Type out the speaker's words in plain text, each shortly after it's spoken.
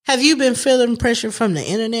Have you been feeling pressure from the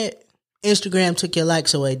internet? Instagram took your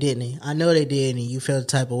likes away, didn't it? I know they did, and you felt the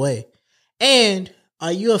type of way. And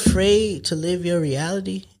are you afraid to live your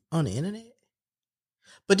reality on the internet?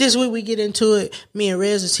 But this week we get into it. Me and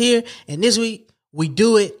Rez is here, and this week we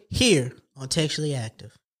do it here on Textually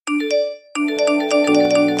Active.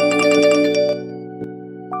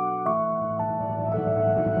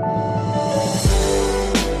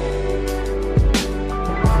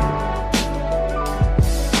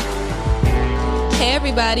 Hey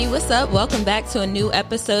everybody, what's up? Welcome back to a new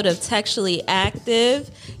episode of Textually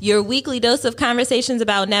Active, your weekly dose of conversations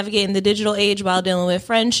about navigating the digital age while dealing with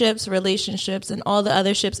friendships, relationships, and all the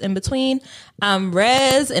other ships in between. I'm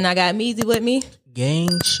Rez, and I got Meezy with me. Gang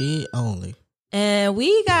shit only. And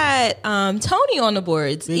we got Tony on the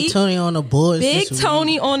boards. Tony on the boards. Big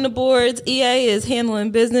Tony on the boards. EA is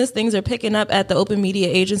handling business. Things are picking up at the Open Media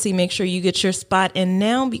Agency. Make sure you get your spot in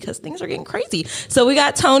now because things are getting crazy. So we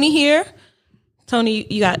got Tony here. Tony,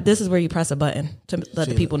 this is where you press a button to let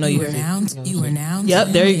the people know you're here. You are now. Yep,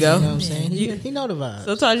 there you go. You know what I'm saying? He know the vibes.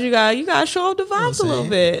 Sometimes you gotta show up the vibes a little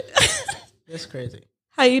bit. That's crazy.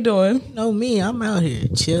 How you doing? You know me, I'm out here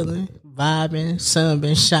chilling, vibing. Sun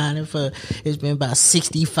been shining it's been about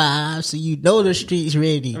 65, so you know the streets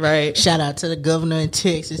ready. Right. Shout out to the governor in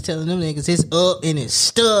Texas telling them niggas it's up and it's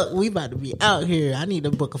stuck. We about to be out here. I need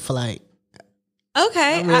to book a flight.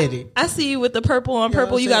 Okay, I'm ready. I see you with the purple on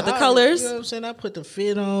purple. You got the You colors. know what I'm saying? I put the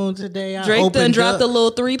fit on today. Drake done dropped a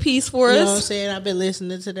little 3-piece for us. You know what I'm saying? I've been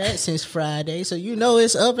listening to that since Friday, so you know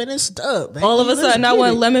it's up and it's stuck. Baby. All of a sudden, I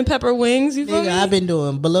want lemon pepper wings. You feel me? I've been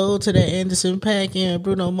doing below to the Anderson .Paak and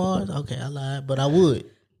Bruno Mars. Okay, I lied, but I would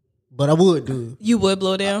do. You would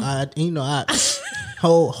blow down.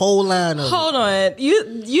 Whole line of. Hold on,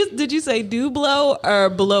 you did you say do blow or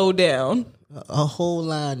blow down? A whole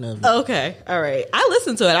line of it. Okay, all right. I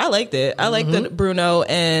listened to it. I liked it. I liked the Bruno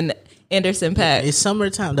and Anderson .Paak. It's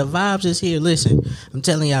summertime. The vibes is here. Listen, I'm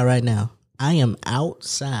telling y'all right now. I am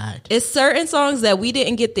outside. It's certain songs that we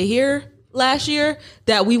didn't get to hear last year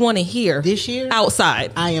that we want to hear this year.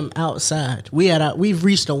 Outside. I am outside. We've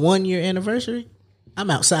reached a 1-year anniversary.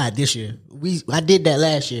 I'm outside this year. I did that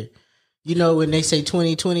last year. You know when they say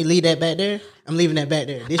 2020, leave that back there? I'm leaving that back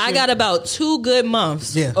there. I got about 2 good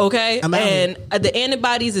months. Yeah. Okay? And the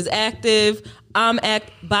antibodies is active. I'm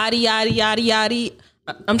body, yaddy, yaddy, yaddy.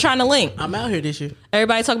 I'm trying to link. I'm out here this year.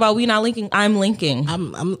 Everybody talk about we not linking. I'm linking.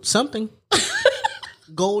 I'm something.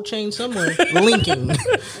 Gold chain somewhere. Linking.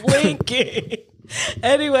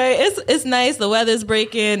 Anyway, it's nice. The weather's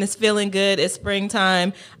breaking. It's feeling good. It's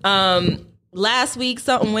springtime. Last week,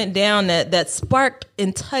 something went down that sparked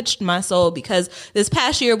and touched my soul because this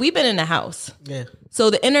past year, we've been in the house. Yeah. So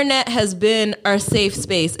the internet has been our safe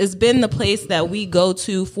space. It's been the place that we go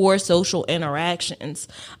to for social interactions.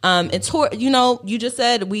 You just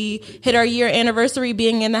said we hit our year anniversary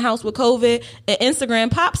being in the house with COVID, and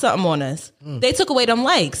Instagram popped something on us. They took away them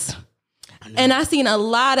likes. And I seen a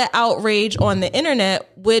lot of outrage on the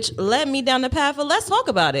internet, which led me down the path of let's talk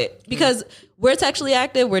about it. Because we're textually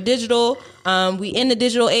active, we're digital, we in the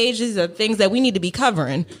digital age. These are things that we need to be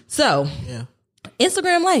covering. So,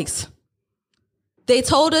 Instagram likes. They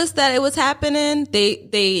told us that it was happening.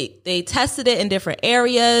 They tested it in different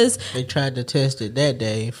areas. They tried to test it that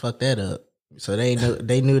day, fucked that up. So they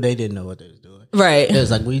knew they didn't know what they was doing. Right. It was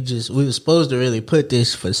like we were supposed to really put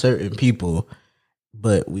this for certain people.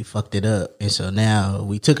 But we fucked it up. And so now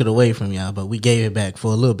we took it away from y'all, but we gave it back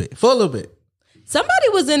for a little bit. Somebody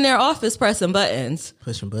was in their office pressing buttons.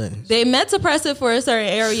 Pushing buttons. They meant to press it for a certain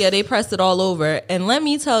area. They pressed it all over. And let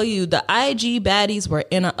me tell you, the IG baddies were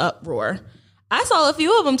in an uproar. I saw a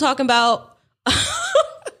few of them talking about,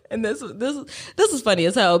 and this is funny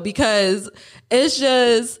as hell because it's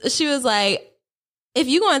just, she was like, if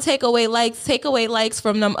you going to take away likes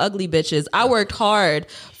from them ugly bitches. I worked hard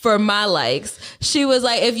for my likes. She was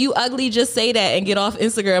like, if you ugly, just say that and get off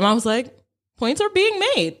Instagram. I was like, points are being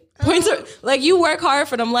made. Points are like, you work hard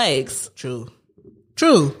for them likes. True.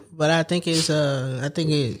 But I think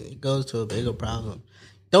it goes to a bigger problem.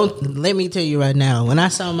 Let me tell you right now, when I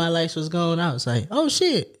saw my likes was gone, I was like, oh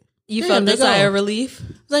shit. You felt the sigh of relief? I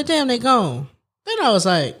was like, damn, they gone. Then I was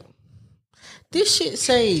like, this shit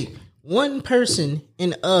say one person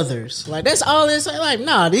and others. Like, that's all it's like.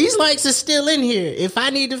 Nah, these likes are still in here. If I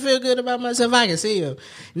need to feel good about myself, I can see them.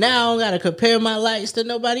 Now I don't got to compare my likes to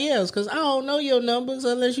nobody else because I don't know your numbers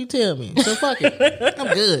unless you tell me. So fuck it.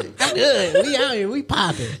 I'm good. We out here. We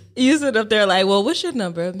popping. You sit up there like, well, what's your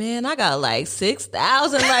number? Man, I got like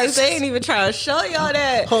 6,000 likes. They ain't even trying to show y'all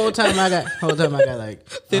that. Whole time I got like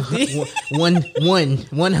 50,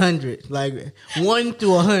 100, like 1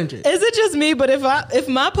 through 100. Is it just me? But if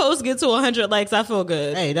my post get to 100 likes, I feel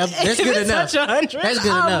good. Hey, that's If good it's enough. touch 100, That's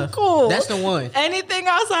good I'm enough. cool. That's the one. Anything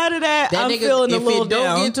outside of that I'm nigga, feeling a if little it don't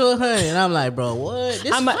down. get to 100, I'm like, bro, what?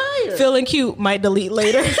 This I'm fire. feeling cute. Might delete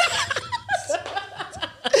later.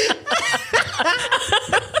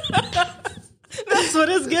 That's what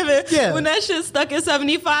it's giving. Yeah. When that shit stuck at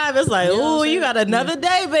 75, it's like, You know what ooh, I'm you saying? got another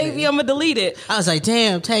day, baby. I'm gonna delete it. I was like,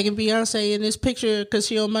 damn, tagging Beyonce in this picture because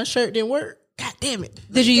she on my shirt didn't work. God damn it.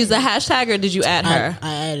 Did you use the hashtag or did you add her?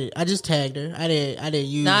 I added. I just tagged her. I didn't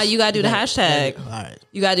use. Nah, you gotta do the hashtag. All right.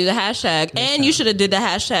 You gotta do the hashtag. And you should have did the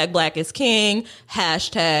hashtag Black is King,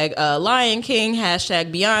 hashtag Lion King,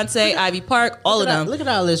 hashtag Beyonce, Ivy Park, all of them. Look at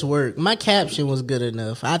all this work. My caption was good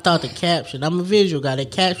enough. I thought the caption. I'm a visual guy. The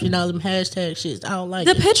caption, all them hashtag shits. I don't like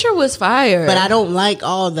The it. picture was fire. But I don't like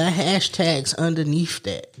all the hashtags underneath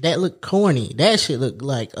that. That look corny. That shit look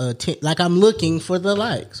like like I'm looking for the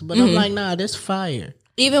likes. But I'm like, nah, that's fire.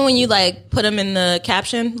 Even when you like put them in the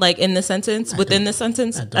caption, like in the sentence, within the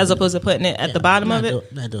sentence, as opposed to putting it at the bottom of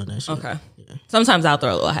it. Not doing that shit. Okay. Sometimes I'll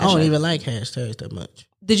throw a little I don't hashtag. even like hashtags that much.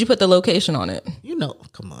 Did you put the location on it? You know,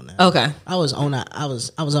 come on now. Okay. I was on an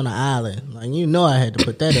island. Like, you know, I had to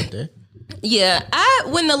put that up there. Yeah,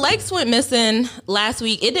 when the likes went missing last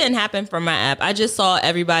week, it didn't happen from my app. I just saw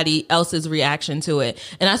everybody else's reaction to it.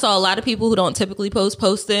 And I saw a lot of people who don't typically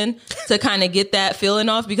posting to kind of get that feeling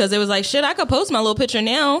off because it was like, shit, I could post my little picture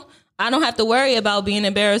now. I don't have to worry about being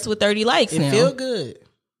embarrassed with 30 likes now. It feel good.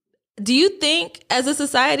 Do you think as a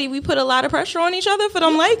society we put a lot of pressure on each other for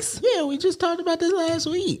them likes? Yeah, we just talked about this last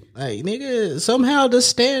week. Like, nigga, somehow the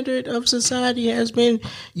standard of society has been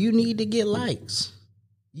you need to get likes.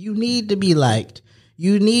 You need to be liked.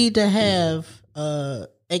 You need to have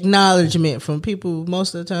acknowledgement from people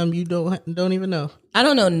most of the time you don't even know. I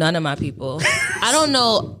don't know none of my people. I don't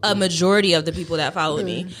know a majority of the people that follow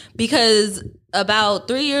me because about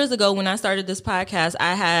 3 years ago when I started this podcast,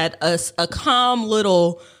 I had a calm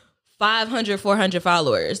little 500, 400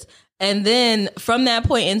 followers. And then from that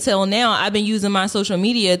point until now, I've been using my social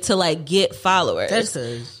media to like get followers. That's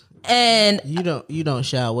because and you don't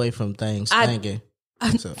shy away from things thinking.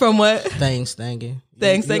 So, from what? things thinking.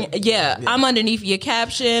 Thanks. Yeah, I'm underneath your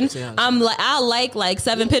caption. I'll like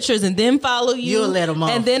 7 pictures and then follow you. You'll let them off.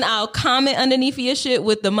 And then I'll comment underneath your shit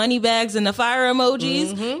with the money bags and the fire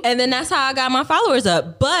emojis. And then that's how I got my followers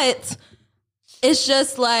up. But it's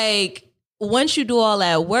just like, once you do all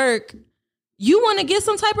that work, you want to get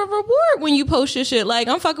some type of reward when you post your shit. Like,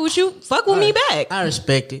 I'm fucking with you. Fuck with me back. I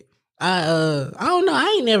respect it. I don't know.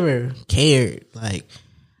 I ain't never cared. Like,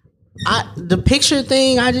 the picture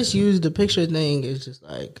thing, I just use the picture thing. It's just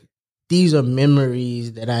like, these are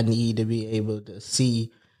memories that I need to be able to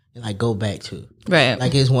see and like go back to. Right.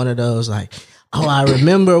 Like, it's one of those like, oh, I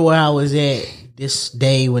remember where I was at this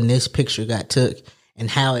day when this picture got took and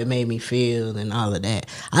how it made me feel and all of that.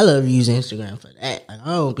 I love using Instagram for that. Like, I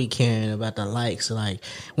don't be caring about the likes. Like,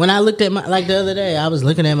 when I looked at like the other day, I was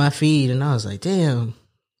looking at my feed and I was like, damn.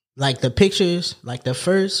 Like, the pictures, like the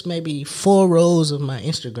first maybe 4 rows of my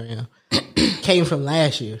Instagram came from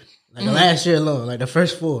last year. Like, last year alone, like the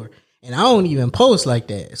first 4. And I don't even post like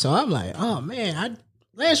that. So I'm like, oh man,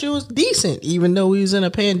 last year was decent, even though we was in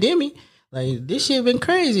a pandemic. Like, this shit been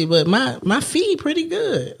crazy, but my feed pretty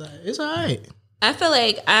good. Like, it's all right. I feel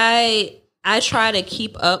like I try to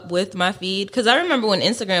keep up with my feed because I remember when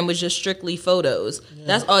Instagram was just strictly photos. Yeah.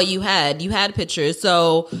 That's all you had. You had pictures.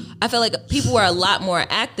 So I feel like people were a lot more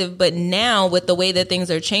active. But now with the way that things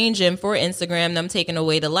are changing for Instagram, them taking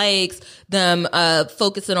away the likes, them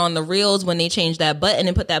focusing on the reels when they change that button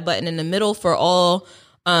and put that button in the middle for all.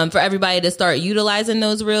 For everybody to start utilizing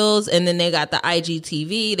those reels, and then they got the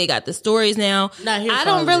IGTV, they got the stories now. I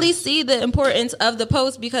don't really see the importance of the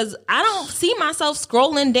post because I don't see myself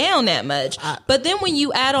scrolling down that much. But then when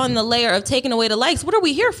you add on the layer of taking away the likes, what are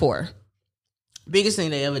we here for? Biggest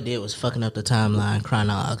thing they ever did was fucking up the timeline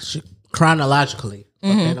chronologically.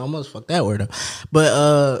 Almost fucked that word up.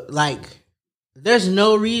 But like, there's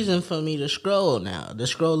no reason for me to scroll now, to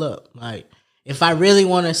scroll up. Like, if I really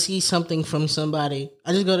want to see something from somebody,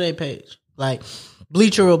 I just go to their page. Like,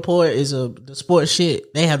 Bleacher Report is the sports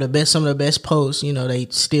shit. They have some of the best posts. You know, they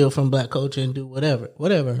steal from Black culture and do whatever.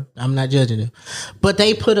 I'm not judging them, but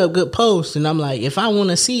they put up good posts, and I'm like, if I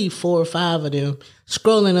want to see 4 or 5 of them,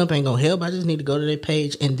 scrolling up ain't gonna help. I just need to go to their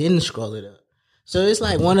page and then scroll it up. So it's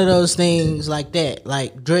like one of those things like that.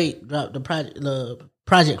 Like, Drake dropped the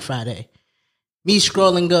Project Friday. Me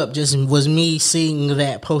scrolling up just was me seeing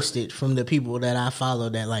that posted from the people that I follow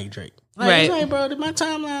that like Drake. Like, Right. it's like, bro, my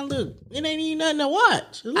timeline, look, it ain't even nothing to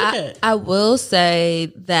watch. Look at. I will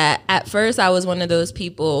say that at first I was one of those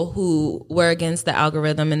people who were against the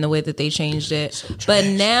algorithm and the way that they changed it. But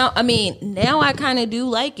now I kind of do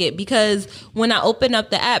like it, because when I open up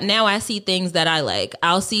the app, now I see things that I like.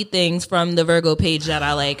 I'll see things from the Virgo page that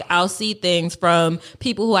I like. I'll see things from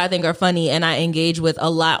people who I think are funny and I engage with a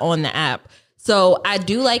lot on the app. So I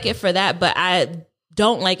do like it for that, but I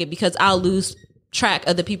don't like it because I'll lose track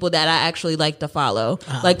of the people that I actually like to follow.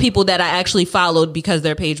 Like people that I actually followed because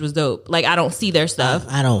their page was dope. Like I don't see their stuff.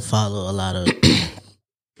 I don't follow a lot of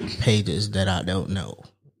pages that I don't know.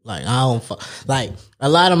 Like I don't like a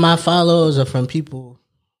lot of my followers are from people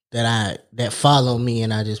that follow me,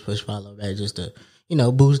 and I just push follow back just to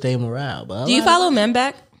boost their morale. But do you follow men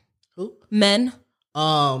back? Who? Men?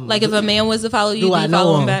 Like if a man was to follow you, do I you know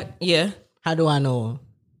follow him him? back? Yeah. How do I know him?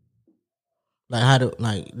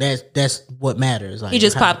 Like that's what matters. Like He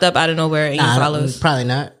just popped up out of nowhere and you follows. Probably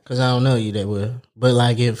not, because I don't know you that well. But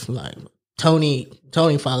like if like Tony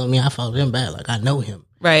followed me, I follow him back. Like I know him.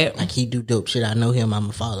 Right. Like he do dope shit. I know him. I'm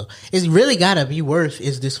a follow. It's really gotta be worth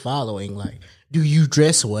is this following. Like, do you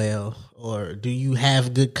dress well, or do you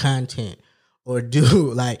have good content, or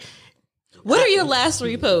do like what are your last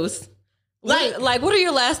 3 posts? Like what are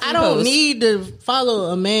your last 3 I don't posts? need to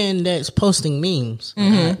follow a man that's posting memes.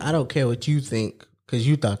 Mm-hmm. I don't care what you think, because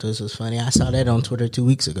you thought this was funny. I saw that on Twitter 2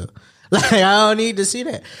 weeks ago. Like I don't need to see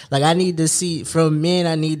that. Like I need to see from men.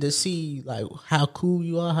 I need to see like how cool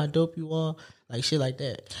you are, how dope you are, like shit like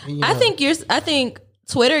that. And, I think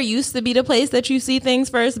Twitter used to be the place that you see things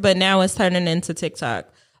first, but now it's turning into TikTok.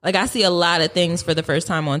 Like I see a lot of things for the first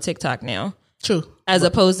time on TikTok now. True. As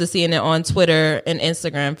opposed to seeing it on Twitter and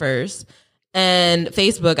Instagram first. And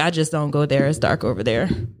Facebook, I just don't go there. It's dark over there.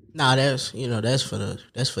 Nah, that's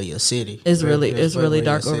for your city. It's really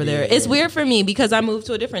dark over there. It's weird. weird for me because I moved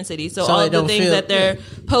to a different city. So So all it the don't things feel- that they're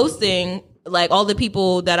posting, like all the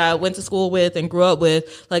people that I went to school with and grew up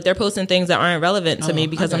with, like they're posting things that aren't relevant to me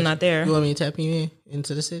because I'm not there. You want me to tap you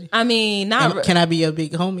into the city? I mean, not. Can I be your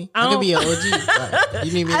big homie? I can be your OG. Like,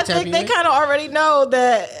 you need me to I tap think you they in? kind of already know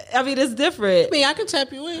that. I mean, it's different. I mean, I can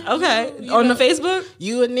tap you in. Okay, You on know, the Facebook.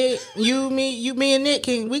 You and Nick, me and Nick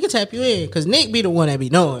we can tap you in, because Nick be the one that be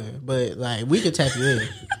knowing, but like we could tap you in.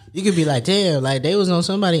 You could be like, damn, like they was on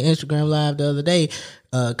somebody Instagram live the other day,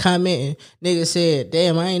 commenting. Nigga said,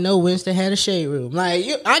 damn, I ain't know Winston had a shade room. Like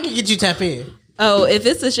I can get you tap in. Oh, if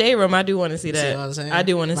it's a shade room, I do want to see that. See what I'm saying? I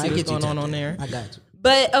do want to see Might what's get you going tapped on in. there. I got you.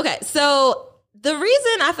 But okay, so the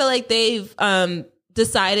reason I feel like they've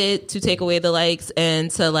decided to take away the likes and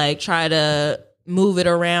to like try to move it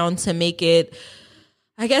around to make it,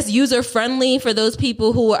 I guess, user friendly for those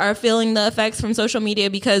people who are feeling the effects from social media,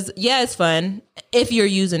 because yeah, it's fun if you're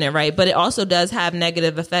using it right, but it also does have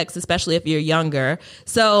negative effects, especially if you're younger.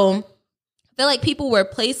 So I feel like people were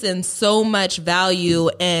placing so much value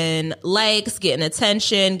in likes, getting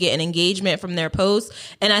attention, getting engagement from their posts.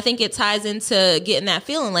 And I think it ties into getting that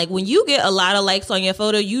feeling. Like when you get a lot of likes on your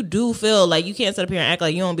photo, you do feel like you can't sit up here and act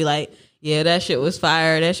like you don't be like, yeah, that shit was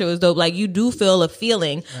fire. That shit was dope. Like you do feel a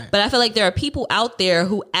feeling. Right. But I feel like there are people out there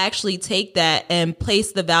who actually take that and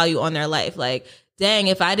place the value on their life. Like, dang,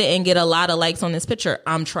 if I didn't get a lot of likes on this picture,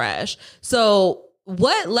 I'm trash. So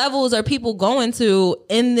what levels are people going to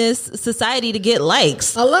in this society to get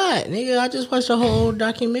likes? A lot, nigga. I just watched a whole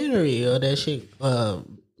documentary of that shit.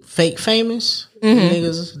 Fake famous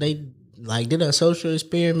niggas. They like did a social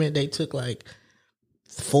experiment. They took like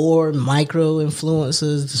 4 micro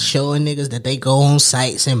influencers, showing niggas that they go on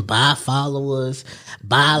sites and buy followers,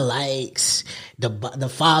 buy likes,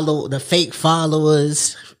 the fake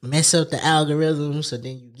followers, mess up the algorithm, so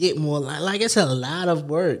then you get more like it's a lot of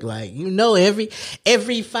work. Like,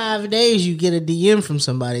 every 5 days you get a DM from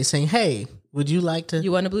somebody saying, hey, would you like to?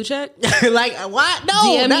 You want a blue check? Like, what? No.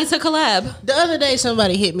 DM me to collab. The other day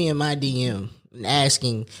somebody hit me in my DM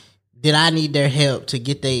asking, did I need their help to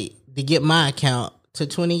get my account to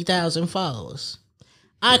 20,000 followers.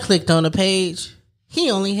 I clicked on the page. He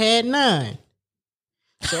only had 9.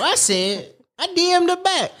 So I said, I DM'd him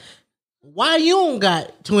back, why you don't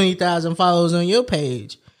got 20,000 followers on your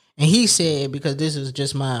page? And he said, because this is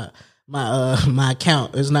just my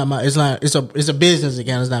account. It's a business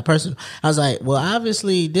account. It's not personal. I was like, well,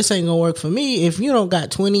 obviously this ain't gonna work for me if you don't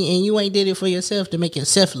got 20 and you ain't did it for yourself to make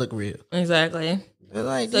yourself look real. Exactly.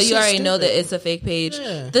 Like, so you already know that it's a fake page.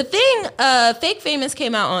 Yeah. The thing, Fake Famous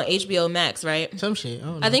came out on HBO Max, right? Some shit. I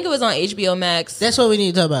don't know. I think it was on HBO Max. That's what we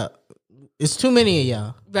need to talk about. It's too many of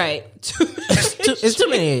y'all. Right. It's too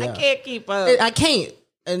many of y'all. I can't keep up. I can't.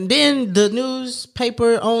 And then the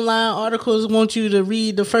newspaper online articles want you to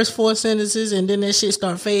read the first 4 sentences, and then that shit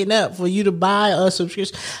start fading up for you to buy a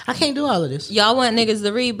subscription. I can't do all of this. Y'all want niggas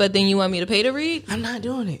to read, but then you want me to pay to read? I'm not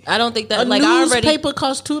doing it. I don't think that. A newspaper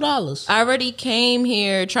costs $2. I already came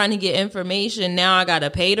here trying to get information. Now I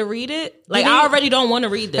gotta pay to read it. Like, I already don't want to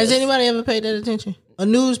read this. Has anybody ever paid that attention? A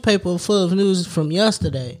newspaper full of news from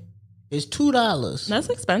yesterday is $2. That's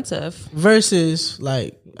expensive. Versus,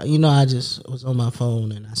 like, you know, I just was on my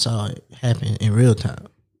phone and I saw it happen in real time.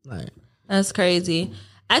 Like, that's crazy.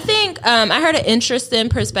 I think I heard an interesting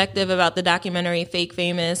perspective about the documentary Fake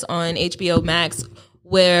Famous on HBO Max,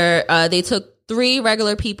 where they took 3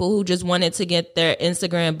 regular people who just wanted to get their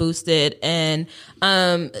Instagram boosted, and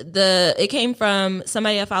it came from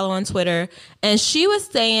somebody I follow on Twitter, and she was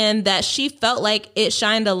saying that she felt like it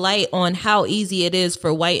shined a light on how easy it is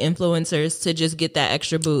for white influencers to just get that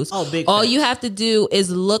extra boost. Oh, big All facts. you have to do is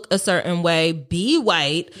look a certain way, be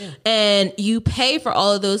white, and you pay for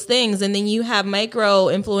all of those things, and then you have micro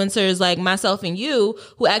influencers like myself and you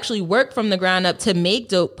who actually work from the ground up to make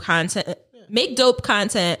dope content,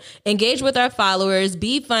 engage with our followers,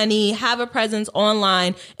 be funny, have a presence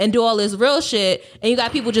online, and do all this real shit. And you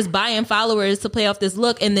got people just buying followers to play off this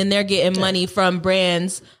look, and then they're getting money from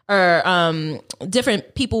brands or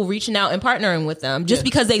different people reaching out and partnering with them just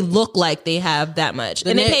because they look like they have that much.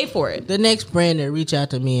 And they pay for it. The next brand that reach out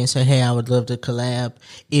to me and say, "Hey, I would love to collab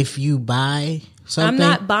if you buy something." I'm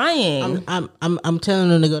not buying. I'm telling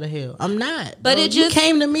them to go to hell. I'm not. But bro. it just you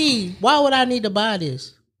came to me. Why would I need to buy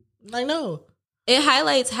this? Like, no. It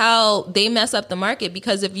highlights how they mess up the market,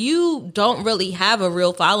 because if you don't really have a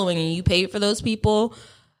real following and you pay for those people,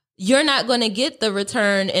 you're not going to get the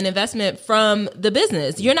return and investment from the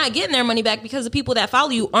business. You're not getting their money back because the people that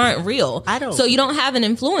follow you aren't real. So you don't have an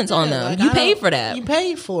influence on them. Like, you paid for that. You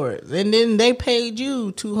paid for it. And then they paid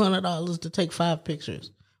you $200 to take 5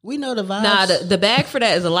 pictures. We know the vibes. Nah, the bag for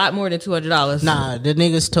that is a lot more than $200. Nah, the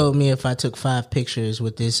niggas told me if I took 5 pictures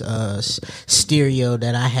with this stereo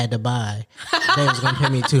that I had to buy, they was gonna pay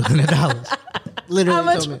me $200. Literally,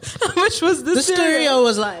 How much was the stereo?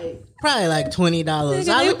 Was like probably like $20.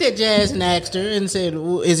 I looked at Jazz and asked her and said,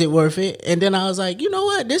 well, "Is it worth it?" And then I was like, you know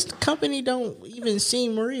what? This company don't even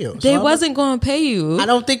seem real. They wasn't gonna pay you. I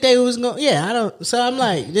don't think they was gonna. Yeah, I don't. So I'm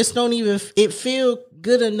like, this don't even. It feel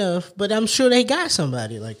good enough, but I'm sure they got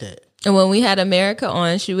somebody like that. And when we had America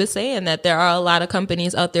on, she was saying that there are a lot of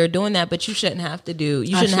companies out there doing that, but you shouldn't have to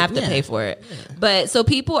pay for it. Yeah. But so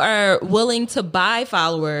people are willing to buy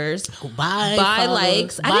followers, buy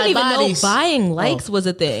likes. I didn't even know buying likes was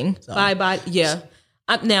a thing. Yeah.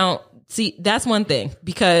 Now, see, that's one thing,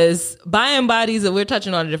 because buying bodies, and we're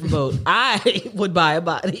touching on a different boat. I would buy a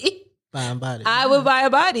body. I would buy a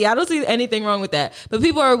body. I don't see anything wrong with that. But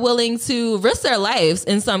people are willing to risk their lives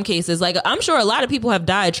in some cases. Like, I'm sure a lot of people have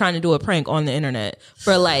died trying to do a prank on the internet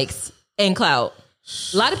for likes and clout.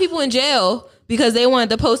 A lot of people in jail because they wanted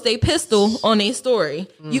to post a pistol on a story.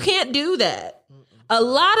 You can't do that. A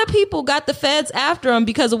lot of people got the feds after them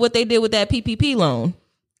because of what they did with that PPP loan.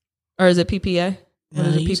 Or is it PPA? What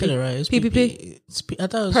is it? You said it right. It's PPP? I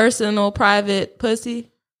thought it was personal private pussy.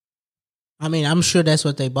 I mean, I'm sure that's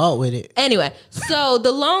what they bought with it. Anyway, so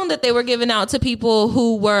the loan that they were giving out to people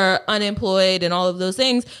who were unemployed and all of those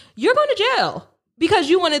things, you're going to jail because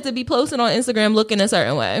you wanted to be posting on Instagram looking a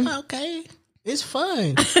certain way. Okay. It's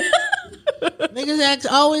fun. Niggas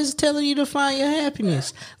always telling you to find your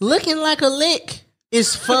happiness. Looking like a lick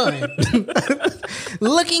is fun.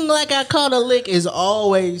 Looking like I caught a lick is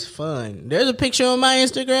always fun. There's a picture on my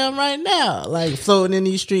Instagram right now, like floating in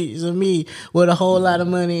these streets of me with a whole lot of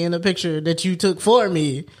money in a picture that you took for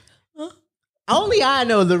me. Only I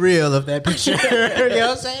know the real of that picture. You know what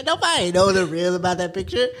I'm saying? Nobody know the real about that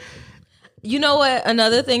picture. You know what?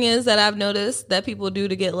 Another thing is that I've noticed that people do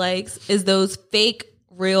to get likes is those fake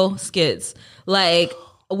real skits. Like,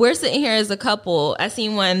 we're sitting here as a couple. I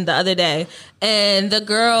seen one the other day, and the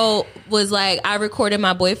girl was like, I recorded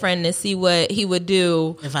my boyfriend to see what he would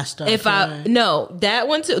do if I started no, that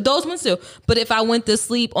one too, those ones too. But if I went to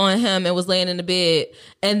sleep on him and was laying in the bed,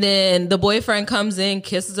 and then the boyfriend comes in,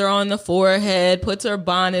 kisses her on the forehead, puts her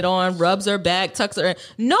bonnet on, rubs her back, tucks her in.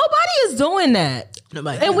 Nobody is doing that.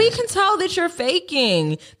 And we can tell that you're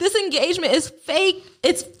faking. This engagement is fake.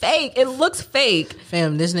 It's fake. It looks fake.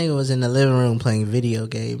 Fam, this nigga was in the living room playing video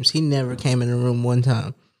games. He never came in the room one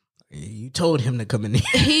time. You told him to come in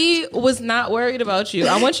here. He was not worried about you.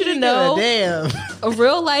 I want you to know, a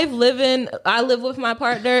real life living, I live with my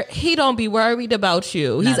partner. He don't be worried about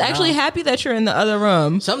you. He's actually happy that you're in the other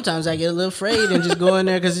room. Sometimes I get a little afraid and just go in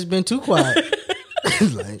there because it's been too quiet.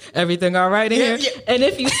 Like, Everything all right in here? Yeah. And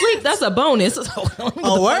if you sleep, that's a bonus.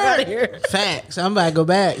 Oh, word. Facts. I'm about to go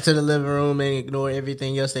back to the living room and ignore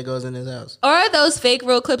everything else that goes in this house. Or are those fake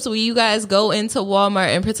real clips where you guys go into Walmart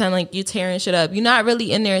and pretend like you're tearing shit up? You're not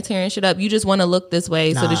really in there tearing shit up. You just want to look this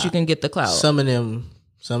way so that you can get the clout. Some of them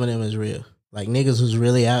is real. Like, niggas was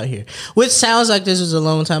really out here. Which sounds like this was a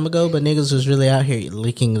long time ago, but niggas was really out here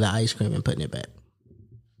licking the ice cream and putting it back.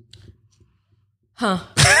 Huh.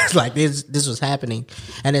 Like, this was happening.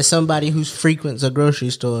 And as somebody who frequents a grocery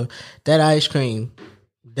store, that ice cream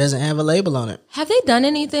doesn't have a label on it. Have they done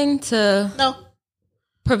anything to No.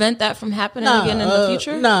 prevent that from happening again in the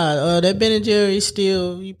future? That Ben & Jerry's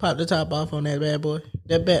still, you pop the top off on that bad boy.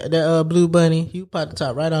 That Blue Bunny, you pop the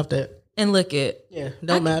top right off that. And lick it. Yeah,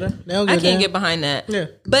 don't matter. They don't I give a can't damn. get behind that. Yeah.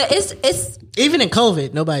 But it's Even in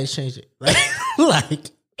COVID, nobody's changed it.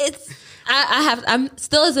 I'm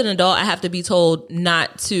still, as an adult, I have to be told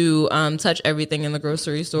not to touch everything in the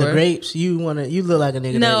grocery store. The grapes, you look like a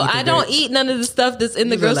nigga. No, that eat the I don't grapes. eat none of the stuff that's in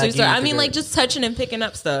the You look grocery like store. you eat I the mean, like, grapes. just touching and picking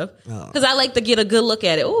up stuff. Oh. Because I like to get a good look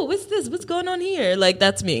at it. Oh, what's this? What's going on here? Like,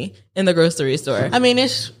 that's me in the grocery store. I mean,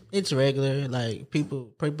 it's regular. Like,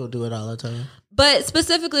 people do it all the time. But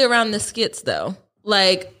specifically around the skits, though,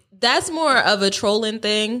 like, that's more of a trolling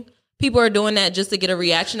thing. People are doing that just to get a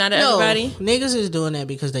reaction out of everybody. Niggas is doing that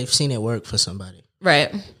because they've seen it work for somebody.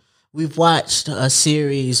 Right. We've watched a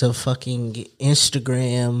series of fucking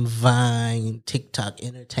Instagram, Vine, TikTok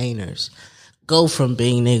entertainers go from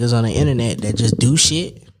being niggas on the internet that just do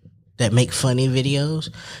shit, that make funny videos,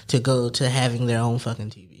 to go to having their own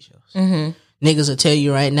fucking TV shows. Mm-hmm. Niggas will tell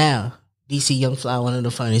you right now, DC Young Fly, one of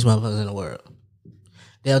the funniest motherfuckers in the world.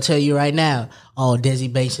 They'll tell you right now, oh,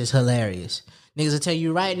 Desi Banks is hilarious. Niggas will tell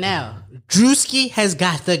you right now, Drewski has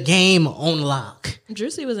got the game on lock.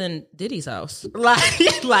 Drewski was in Diddy's house.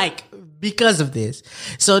 Like, because of this.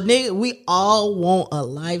 So, nigga, we all want a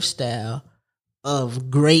lifestyle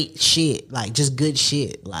of great shit. Like, just good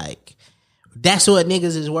shit. Like, that's what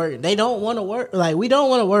niggas is working. They don't want to work. Like, we don't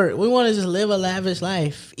want to work. We want to just live a lavish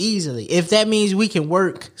life easily. If that means we can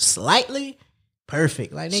work slightly,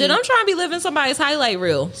 perfect. Like, Shit, nigga, I'm trying to be living somebody's highlight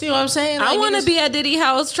reel. see what I'm saying? I Like, want to niggas, be at Diddy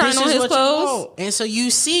house trying this on is his what you clothes. want. And so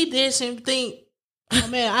you see this and think, oh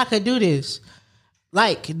man, I could do this.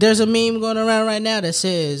 Like, there's a meme going around right now that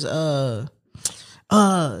says, don't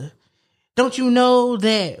you know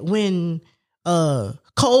that when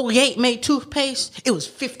Colgate made toothpaste, it was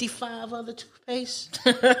 55 other toothpaste?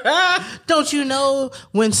 Don't you know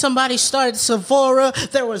when somebody started Sephora,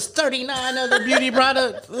 there was 39 other beauty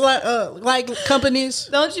product like companies?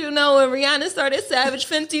 Don't you know when Rihanna started Savage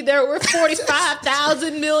Fenty, there were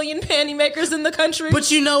 45,000 million panty makers in the country?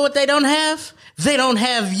 But you know what they don't have? They don't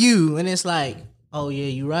have you. And it's like, oh yeah,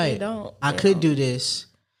 you're right. I could do this.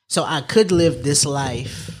 So I could live this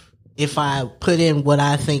life if I put in what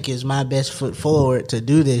I think is my best foot forward to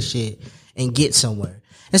do this shit and get somewhere.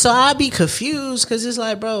 And so I'd be confused because it's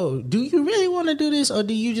like, bro, do you really want to do this, or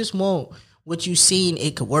do you just want what you seen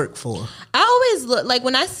it could work for? I always look, like,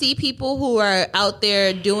 when I see people who are out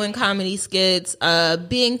there doing comedy skits,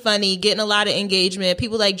 being funny, getting a lot of engagement,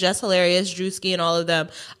 people like Jess Hilarious, Drewski, and all of them,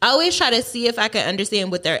 I always try to see if I can understand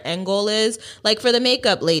what their end goal is. Like, for the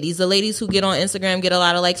makeup ladies, the ladies who get on Instagram, get a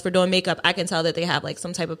lot of likes for doing makeup, I can tell that they have like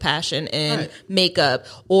some type of passion in makeup.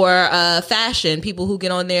 Or fashion, people who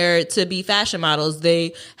get on there to be fashion models,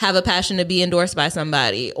 they have a passion to be endorsed by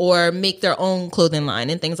somebody or make their own clothing line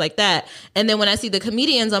and things like that. And then when I see the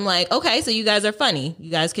comedians, I'm like, okay, so you guys are funny. You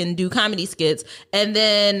guys can do comedy skits. And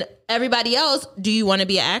then everybody else, do you want to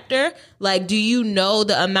be an actor? Like, do you know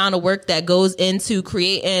the amount of work that goes into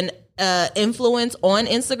creating influence on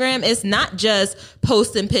Instagram? It's not just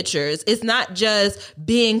posting pictures. It's not just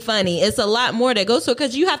being funny. It's a lot more that goes to it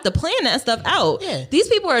because you have to plan that stuff out. Yeah. These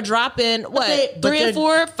people are dropping, three and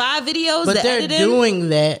 4, 5 videos. But they're doing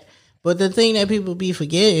that. But the thing that people be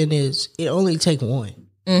forgetting is it only take one.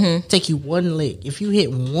 Mm-hmm. Take you one lick. If you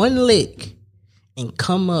hit one lick and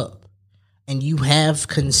come up and you have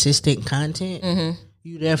consistent content,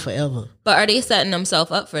 you there forever. But are they setting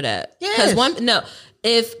themselves up for that? Yes.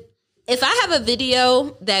 Because if I have a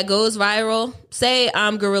video that goes viral, say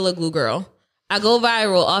I'm Gorilla Glue Girl, I go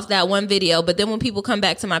viral off that one video, but then when people come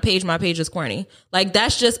back to my page is corny. Like,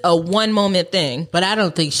 that's just a one moment thing. But I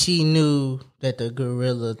don't think she knew that the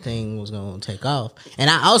gorilla thing was going to take off. And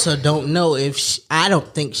I also don't know if I don't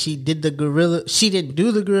think she didn't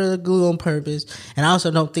do the gorilla glue on purpose. And I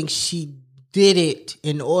also don't think she did it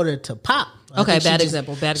in order to pop. Okay, bad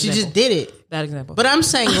example. She just did it. Bad example. But I'm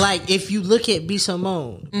saying, like, if you look at B.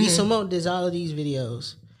 Simone, B. Simone does all of these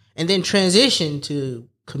videos and then transition to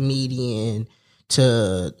comedian,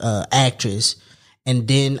 to actress, and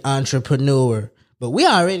then entrepreneur. But we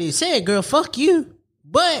already said, girl, fuck you.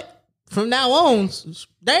 But from now on,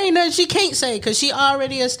 there ain't nothing she can't say because she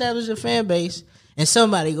already established a fan base and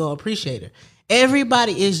somebody gonna appreciate her.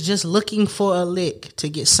 Everybody is just looking for a lick to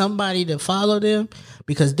get somebody to follow them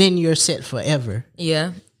because then you're set forever.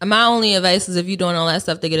 Yeah. My only advice is if you're doing all that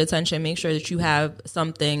stuff to get attention, make sure that you have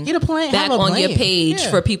something Get a plan, back have a on plan. your page Yeah.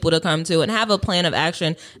 for people to come to and have a plan of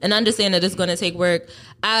action and understand that it's going to take work.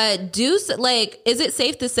 I do like, is it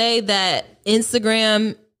safe to say that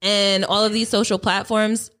Instagram and all of these social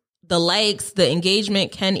platforms, the likes, the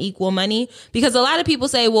engagement can equal money? Because a lot of people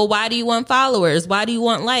say, well, why do you want followers? Why do you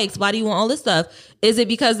want likes? Why do you want all this stuff? Is it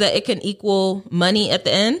because that it can equal money at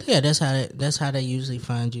the end? Yeah, that's how they usually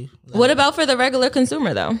find you. Like, What about for the regular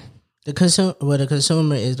consumer though? the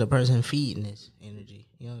consumer is the person feeding this energy.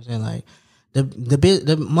 You know what I'm saying? Like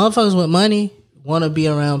the motherfuckers with money want to be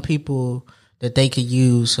around people that they could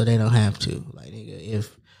use so they don't have to. Like nigga,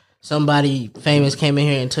 if somebody famous came in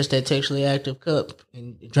here and touched that textually active cup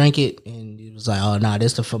and drank it, and it was like, oh nah,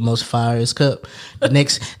 this the most fireest cup.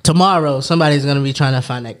 Tomorrow, somebody's gonna be trying to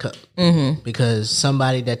find that cup because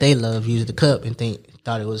somebody that they love used the cup and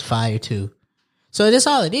thought it was fire too. So that's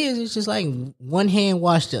all it is. It's just like one hand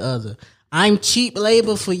wash the other. I'm cheap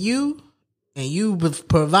labor for you, and you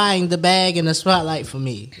providing the bag and the spotlight for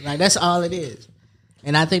me. Like that's all it is.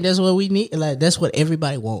 And I think that's what we need. Like that's what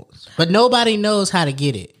everybody wants, but nobody knows how to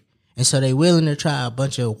get it. And so they willing to try a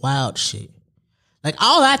bunch of wild shit. Like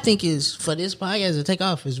all I think is for this podcast to take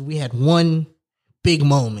off is we had one big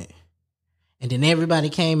moment. And then everybody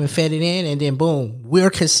came and fed it in, and then boom, we're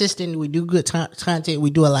consistent. We do good content. We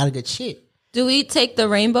do a lot of good shit. Do we take the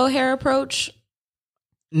rainbow hair approach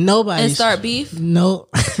Nobody and start beef? No,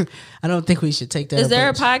 I don't think we should take that. Is there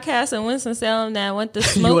a approach. podcast in Winston-Salem that went to You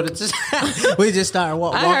smoke? wanna just- we just start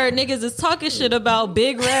walking. I heard niggas is talking shit about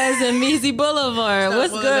Big Rez and Measy Boulevard.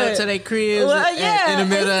 What's good? To their cribs Well, yeah, in the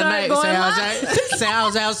middle of the and night. start Say I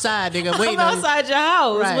was outside, nigga. I'm Waiting on you. outside your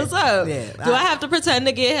house. Right. What's up? Yeah, Do I have to pretend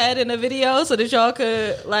to get head in a video so that y'all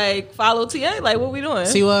could like follow TA? Like, what we doing?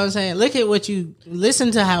 See what I'm saying? Look at what you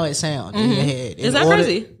listen to how it sounds in your head. Is that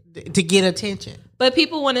crazy? To get attention. But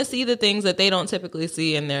people want to see the things that they don't typically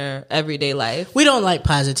see in their everyday life. We don't like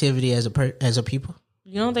positivity as a people.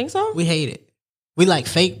 You don't think so? We hate it. We like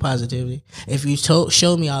fake positivity. If you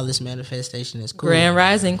show me all this manifestation, it's cool. Grand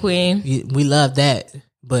Rising Queen. We love that.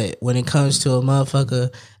 But when it comes to a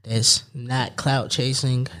motherfucker that's not clout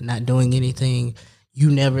chasing, not doing anything,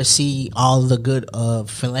 you never see all the good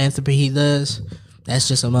philanthropy he does. That's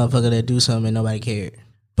just a motherfucker that do something and nobody cared.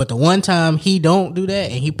 But the one time he don't do that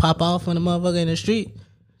and he pop off on a motherfucker in the street,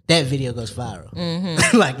 that video goes viral.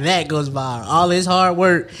 Mm-hmm. Like that goes viral. All his hard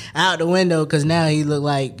work out the window because now he look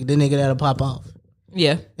like the nigga that'll pop off.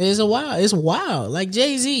 Yeah. It's wild. Like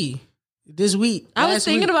Jay-Z this week. I was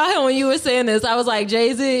thinking about him when you were saying this. I was like,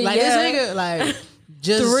 Jay-Z. Like yeah. this nigga, like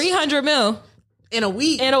just 300 mil in a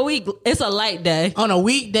week. in a week. It's a light day. On a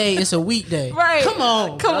weekday, it's a weekday. Right. Come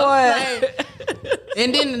on. Come bro. on. Like,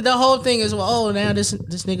 and then the whole thing is, well, oh, now this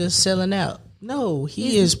nigga's selling out. No,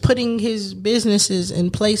 he is putting his businesses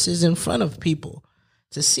and places in front of people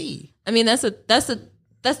to see. I mean, that's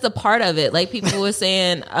the part of it. Like people were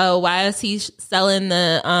saying, oh, why is he selling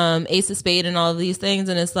the Ace of Spade and all of these things?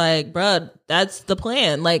 And it's like, bruh, that's the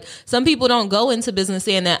plan. Like some people don't go into business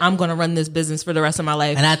saying that I'm going to run this business for the rest of my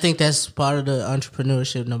life. And I think that's part of the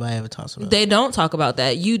entrepreneurship nobody ever talks about. They don't talk about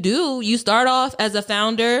that. You do. You start off as a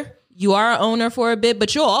founder. You are an owner for a bit,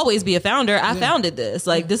 but you'll always be a founder. I founded this.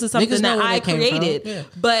 Like this is something Niggas know that where I they came created. from. Yeah.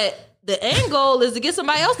 But the end goal is to get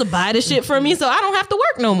somebody else to buy the shit from me so I don't have to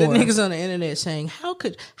work no The more. niggas on the internet saying, how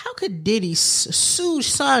could Diddy sue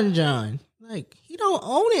Sanjon? Like he don't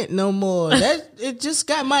own it no more. That it just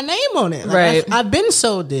got my name on it. Like, Right. I've been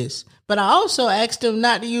sold this, but I also asked them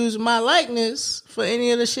not to use my likeness for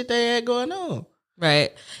any of the shit they had going on.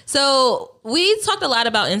 Right. So we talked a lot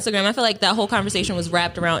about Instagram. I feel like that whole conversation was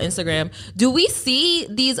wrapped around Instagram. Do we see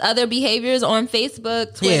these other behaviors on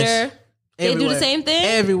Facebook, Twitter? Yes. They do the Everywhere. same thing?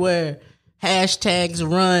 Everywhere. Hashtags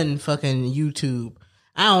run fucking YouTube.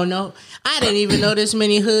 I don't know. I didn't even know this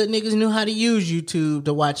many hood niggas knew how to use YouTube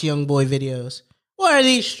to watch young boy videos. Where are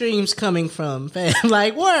these streams coming from, fam?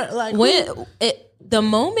 Like, where? Like, The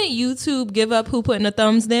moment YouTube give up who putting the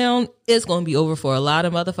thumbs down, it's going to be over for a lot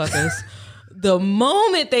of motherfuckers. The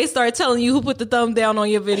moment they start telling you who put the thumb down on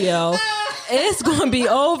your video, it's gonna be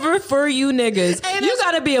over for you niggas. Hey, You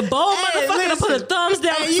gotta be a bold motherfucker to put a listen. thumbs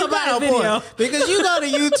down Hey, for you somebody's got a video. point. Because you go to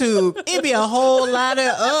YouTube, it be a whole lot of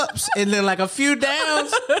ups and then like a few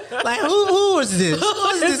downs. Like who is this? Who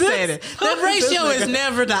is this saying it? The ratio is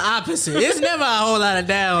never the opposite. It's never a whole lot of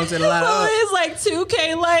downs and a lot of Oh, ups. it's like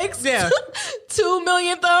 2K likes, Yeah. 2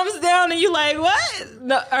 million thumbs down, and you like what?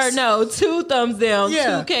 No, 2 thumbs down,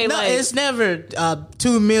 2K no, likes. it's never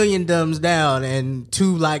 2 million thumbs down and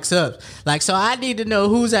 2 likes up. Like, so I need to know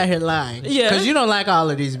who's out here lying. Yeah. Because you don't like all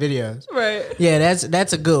of these videos. Right. Yeah,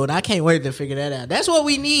 that's a good one. I can't wait to figure that out. That's what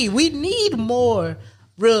we need. We need more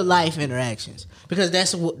real life interactions because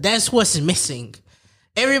that's what's missing.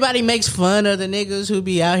 Everybody makes fun of the niggas who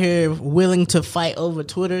be out here willing to fight over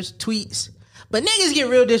Twitter's tweets, but niggas get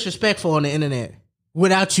real disrespectful on the internet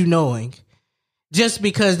without you knowing, just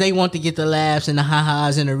because they want to get the laughs and the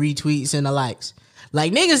ha-has and the retweets and the likes.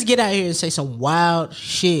 Like, niggas get out here and say some wild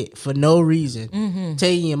shit for no reason. Tell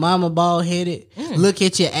you your mama bald headed. Look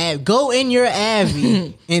at your ab. Go in your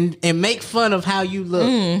Abby and make fun of how you look.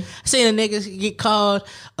 I seen a nigga get called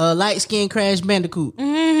a light skin Crash Bandicoot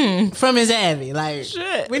from his Abby. Like,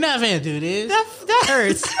 Shit. we not finna do this. That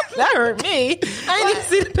hurts. That hurt me. I didn't even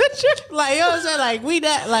see the picture. Like, you know what I'm saying? Like, we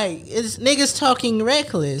not, like, it's niggas talking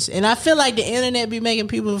reckless. And I feel like the internet be making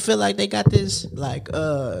people feel like they got this, like,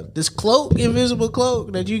 this cloak, invisible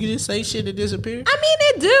cloak, that you can just say shit and disappear. I mean,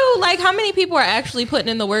 it do. Like, how many people are actually putting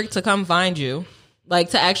in the work to come find you?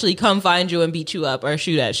 Like, to actually come find you and beat you up or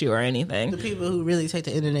shoot at you or anything? The people who really take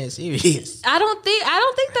the internet serious. I don't think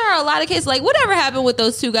there are a lot of cases. Like, whatever happened with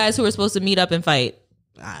those 2 guys who were supposed to meet up and fight?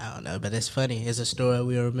 I don't know, but it's funny. It's a story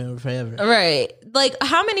we'll remember forever. Right. Like,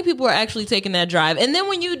 how many people are actually taking that drive? And then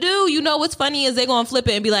when you do, you know what's funny is they gonna flip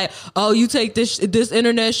it and be like, oh, you take this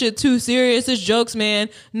internet shit too serious. It's jokes, man.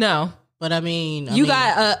 No. But I mean, You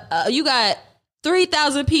got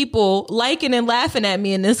 3,000 people liking and laughing at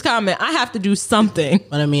me in this comment. I have to do something.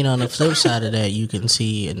 But I mean, on the flip side of that, you can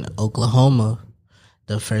see in Oklahoma,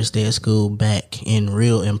 the first day of school back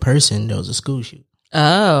in person, there was a school shoot.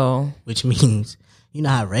 Oh. Which means, you know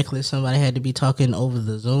how reckless somebody had to be talking over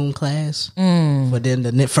the Zoom class? But then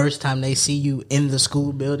the first time they see you in the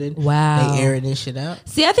school building, Wow. they airing this shit out.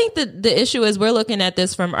 See, I think the issue is we're looking at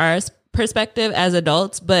this from our perspective as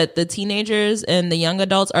adults, but the teenagers and the young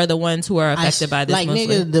adults are the ones who are affected by this like, mostly.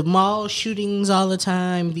 nigga, the mall shootings all the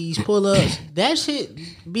time, these pull-ups, that shit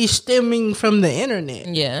be stemming from the internet.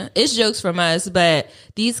 Yeah, it's jokes from us, but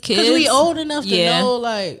these kids, Because we old enough to Yeah. know,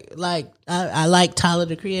 like I like Tyler,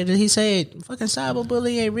 the creator. He said, fucking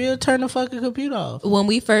cyberbullying ain't real. Turn the fucking computer off. when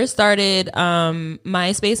we first started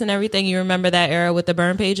MySpace and everything, you remember that era with the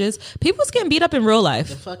burn pages? People was getting beat up in real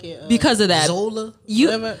life Fucking, because of that. Zola, You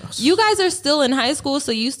whatever. guys are still in high school,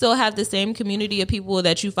 so you still have the same community of people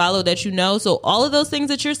that you follow, that you know. So all of those things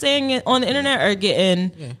that you're saying on the internet are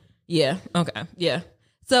getting, yeah, okay, yeah.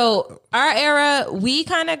 So our era, we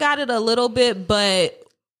kind of got it a little bit, but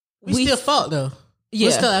we still fought though. Yeah.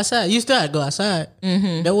 We're still outside. You still had to go outside.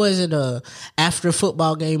 There wasn't a after a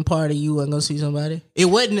football game party you wasn't gonna see somebody. It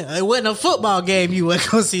wasn't a football game you wasn't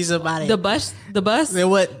gonna see somebody. the bus, It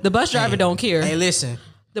what? the bus driver don't care. Hey, listen.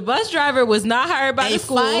 The bus driver was not hired by A the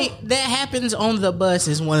school. fight that happens on the bus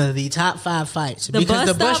is one of the top 5 fights The bus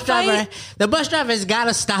stop fight? the bus driver's got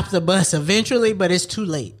to stop the bus eventually, but it's too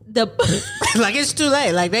late. Like, it's too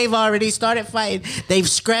late. Like, they've already started fighting, they've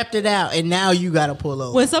scrapped it out, and now you got to pull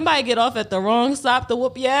over. When somebody get off at the wrong stop to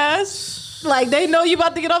whoop your ass, like they know you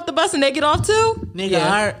about to get off the bus and they get off too.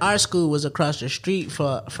 Nigga, our school was across the street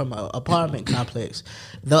from an apartment complex.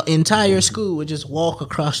 The entire school would just walk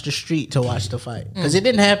across the street to watch the fight because it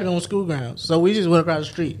didn't happen on school grounds. So we just went across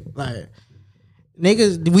the street. Like,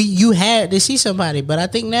 niggas, you had to see somebody, but I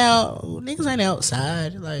think now niggas ain't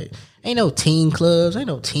outside. Like, ain't no teen clubs, ain't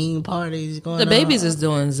no teen parties going on. The babies is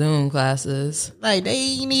doing Zoom classes. Like, they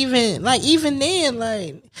ain't even, like, even then,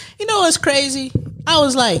 like, you know what's crazy? I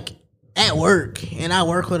was like at work, and I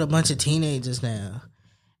work with a bunch of teenagers now.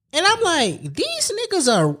 And I'm like, these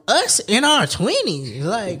niggas are us in our 20s.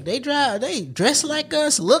 Like, they dress like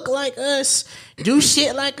us, look like us, do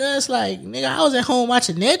shit like us. Like, nigga, I was at home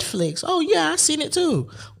watching Netflix. Oh, yeah, I seen it too.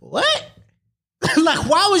 What? Like,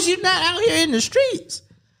 why was you not out here in the streets?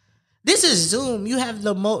 This is Zoom. You have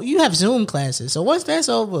you have Zoom classes. So once that's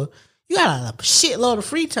over, you got a shitload of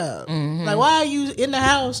free time. Like, why are you in the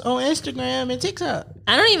house on Instagram and TikTok?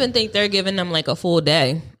 I don't even think they're giving them like a full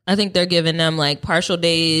day. I think they're giving them like partial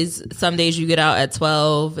days. Some days you get out at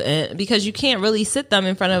 12, and because you can't really sit them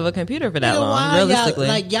in front of a computer for that long, realistically.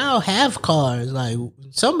 Y'all have cars. Like,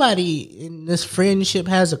 somebody in this friendship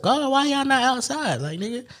has a car. Why y'all not outside? Like,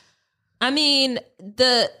 nigga. I mean,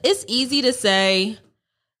 it's easy to say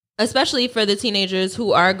especially for the teenagers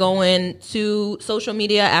who are going to social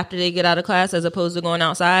media after they get out of class as opposed to going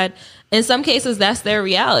outside. In some cases, that's their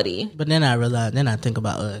reality. But then I realized, then I think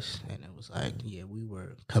about us, and it was like, yeah, we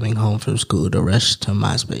were coming home from school to rush to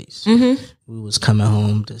MySpace. Mm-hmm. We was coming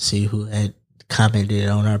home to see who had commented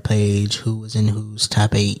on our page, who was in whose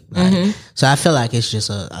top 8. Like, so I feel like it's just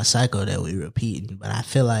a cycle that we repeating. But I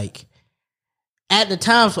feel like at the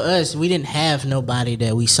time for us, we didn't have nobody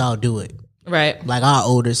that we saw do it. Right. Like our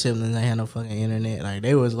older siblings, they had no fucking internet. Like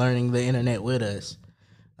they was learning the internet with us.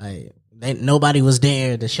 Like nobody was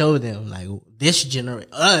there to show them. Like this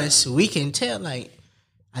us, we can tell. Like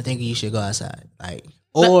I think you should go outside. Like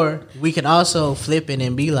or we could also flip it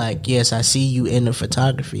and be like, yes, I see you in the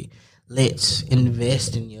photography. Let's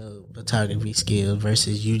invest in your photography skills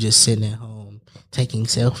versus you just sitting at home taking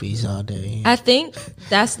selfies all day. I think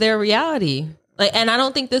that's their reality. Like, and I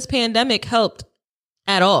don't think this pandemic helped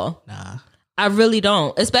at all. Nah. I really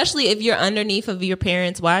don't. Especially if you're underneath of your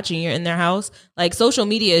parents watching, you're in their house. Like social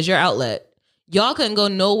media is your outlet. Y'all couldn't go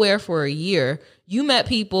nowhere for a year. You met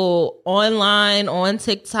people online, on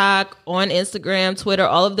TikTok, on Instagram, Twitter,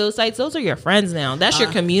 all of those sites. Those are your friends now. That's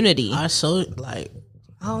your community. I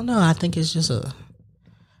don't know. I think it's just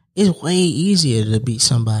it's way easier to be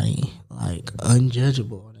somebody like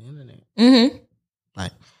unjudgeable on the internet. Mm-hmm.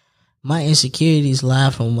 Like my insecurities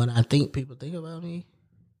lie from what I think people think about me.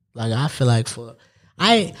 Like I feel like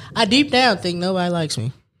I deep down think nobody likes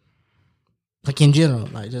me. Like in general,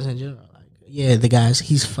 like just in general. Like yeah, the guy's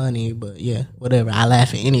he's funny, but yeah, whatever. I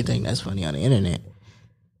laugh at anything that's funny on the internet.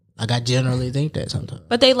 Like I generally think that sometimes.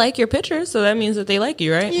 But they like your pictures, so that means that they like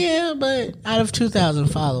you, right? Yeah, but out of 2,000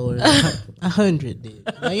 followers, 100 did.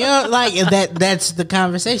 Like, you know, like that's the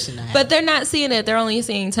conversation I have. But they're not seeing it. They're only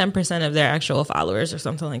seeing 10% of their actual followers or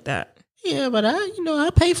something like that. Yeah, but I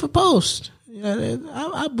pay for posts. You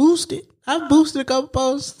know, I boost it. I boosted a couple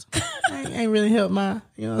posts. ain't really helped my,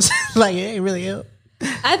 you know what I'm saying? Like it ain't really helped.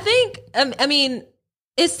 I think, I mean,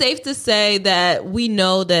 it's safe to say that we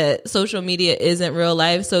know that social media isn't real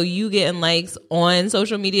life. So you getting likes on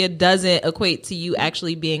social media doesn't equate to you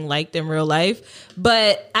actually being liked in real life.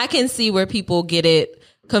 But I can see where people get it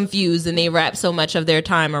confused and they wrap so much of their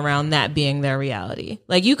time around that being their reality.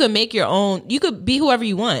 Like you could make your own, you could be whoever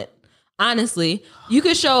you want. Honestly, you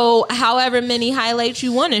could show however many highlights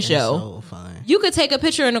you want to show. So fine. You could take a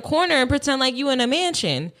picture in a corner and pretend like you in a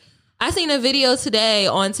mansion. I seen a video today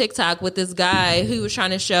on TikTok with this guy who was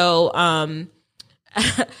trying to show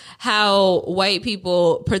how white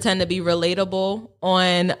people pretend to be relatable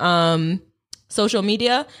on social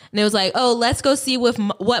media. And it was like, oh, let's go see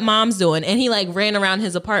what mom's doing. And he like ran around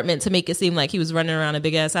his apartment to make it seem like he was running around a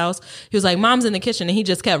big ass house. He was like, mom's in the kitchen. And he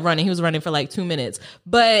just kept running. He was running for like 2 minutes.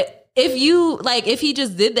 But if he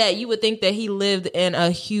just did that, you would think that he lived in a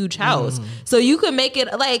huge house. So you could make it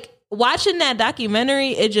like watching that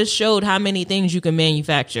documentary, it just showed how many things you can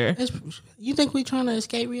manufacture. You think we trying to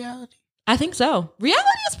escape reality? I think so. Reality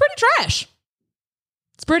is pretty trash.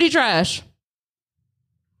 It's pretty trash.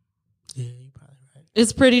 Yeah, you're probably right.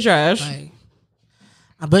 It's pretty trash. Like,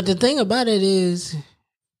 but the thing about it is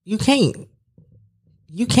you can't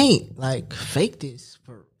like fake this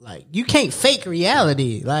for like you can't fake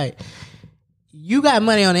reality. Like you got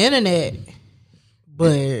money on the internet,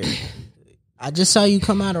 but I just saw you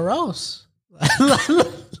come out of Ross.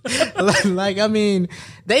 like I mean,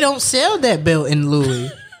 they don't sell that belt in Louis.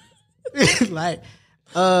 like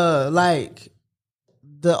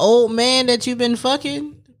the old man that you've been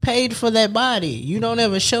fucking paid for that body. You don't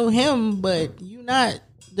ever show him, but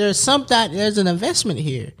there's an investment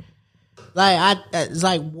here. Like it's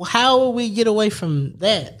like, how will we get away from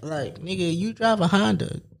that? Like, nigga, you drive a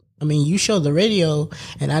Honda. I mean, you show the radio,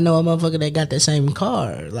 and I know a motherfucker that got that same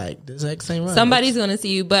car, like the exact same run. Somebody's gonna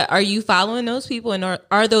see you, but are you following those people, and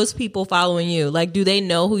are those people following you? Like, do they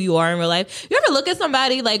know who you are in real life? You ever look at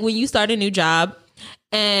somebody like when you start a new job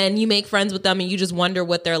and you make friends with them and you just wonder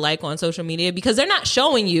what they're like on social media because they're not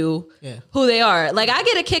showing you who they are. Like, I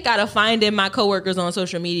get a kick out of finding my coworkers on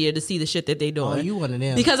social media to see the shit that they doing. Oh, you one of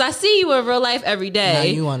them. Because I see you in real life every day. Nah,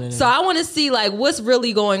 you one of them. So I want to see like what's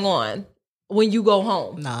really going on when you go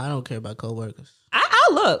home. Nah, I don't care about coworkers.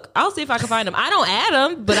 I'll look. I'll see if I can find them. I don't add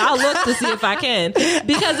them, but I'll look to see if I can.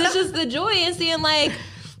 Because it's just the joy in seeing like,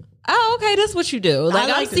 oh, okay, this is what you do.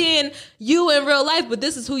 Like I'm seeing you in real life, but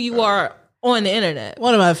this is who you are on the internet.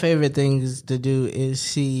 One of my favorite things to do is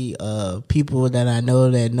see people that I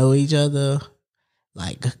know that know each other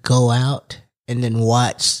like go out and then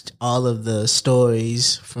watched all of the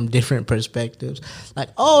stories from different perspectives. Like,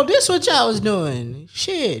 oh, this what y'all was doing.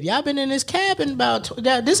 Shit, y'all been in this cabin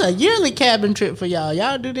this a yearly cabin trip for y'all.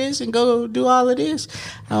 Y'all do this and go do all of this.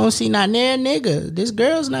 I don't see not near nigga. This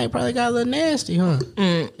girl's night probably got a little nasty, huh?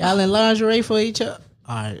 Y'all in lingerie for each other.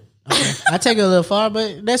 All right. Okay. I take it a little far,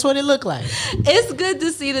 but that's what it looked like. It's good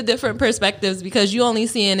to see the different perspectives because you only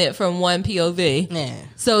seeing it from one POV. Yeah.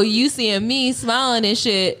 So you seeing me smiling and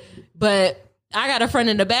shit, but I got a friend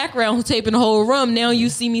in the background who's taping the whole room. Now you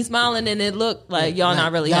see me smiling and it looked like y'all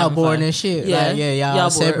not really y'all having bored fun. and shit. Yeah, like, yeah, y'all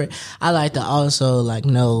separate. bored. I like to also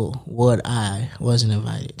know what I wasn't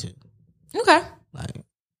invited to. Okay. Like,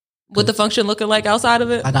 What the function looking like outside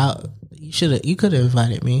of it? You could have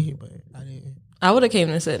invited me, but I didn't. I would have came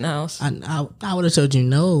to sit in the house. I would have told you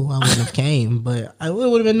no. I wouldn't have came, but it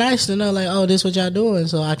would have been nice to know, like, oh, this what y'all doing,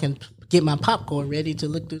 so I can get my popcorn ready to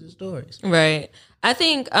look through the stories. Right. I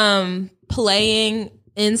think playing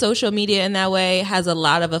in social media in that way has a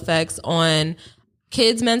lot of effects on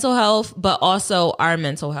kids' mental health, but also our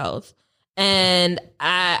mental health. And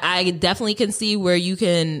I definitely can see where you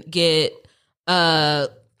can get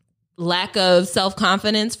lack of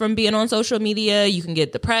self-confidence from being on social media. You can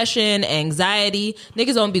get depression, anxiety.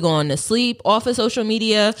 Niggas don't be going to sleep off of social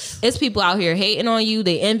media. It's people out here hating on you.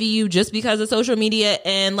 They envy you just because of social media.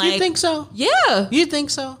 And like, you think so? Yeah. You think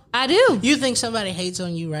so? I do. You think somebody hates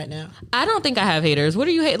on you right now? I don't think I have haters. What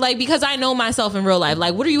are you hate? Like, because I know myself in real life.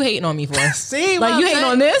 Like, what are you hating on me for? See, like, you hating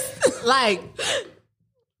on this? Like,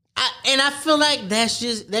 I feel like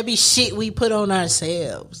that be shit we put on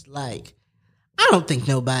ourselves. Like, I don't think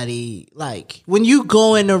nobody, like, when you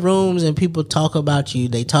go in the rooms and people talk about you,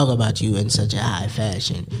 they talk about you in such a high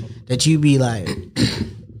fashion that you be like,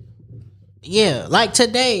 yeah. Like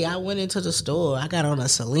today, I went into the store. I got on a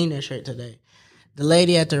Selena shirt today. The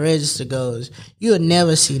lady at the register goes, you'll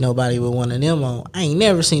never see nobody with one of them on. I ain't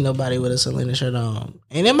never seen nobody with a Selena shirt on.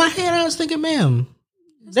 And in my head, I was thinking, ma'am,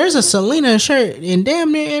 there's a Selena shirt in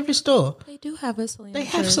damn near every store. They do have a Selena. They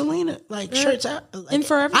have Selena shirts out. Like, and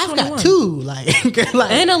Forever I've 21. got two. Like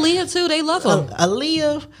and Aaliyah too. They love them.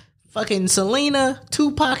 Aaliyah, fucking Selena,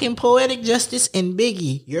 Tupac, and Poetic Justice, and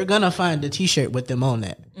Biggie. You're gonna find a T-shirt with them on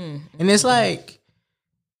that. And it's like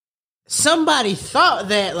somebody thought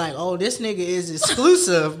that, like, oh, this nigga is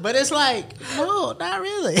exclusive, but it's like, no, not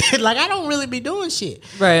really. Like, I don't really be doing shit.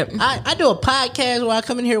 Right. I do a podcast where I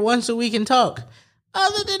come in here once a week and talk.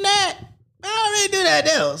 Other than that, I don't really do that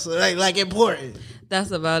else. Like important.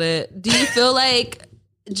 That's about it. Do you feel like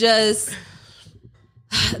just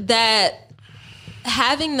that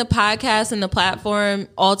having the podcast and the platform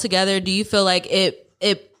all together, do you feel like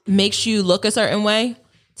it makes you look a certain way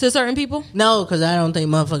to certain people? No, because I don't think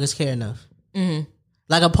motherfuckers care enough.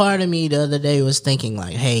 Like, a part of me the other day was thinking,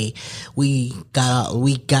 like, hey, we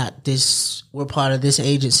got this, we're part of this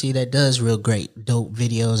agency that does real great, dope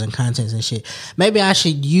videos and contents and shit. Maybe I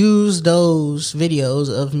should use those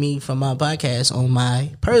videos of me from my podcast on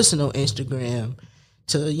my personal Instagram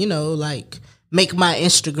to, like, make my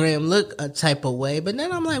Instagram look a type of way. But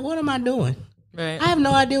then I'm like, what am I doing? Right. I have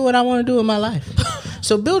no idea what I want to do in my life.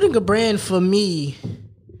 So building a brand for me,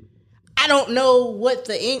 I don't know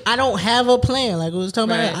I don't have a plan. Like I was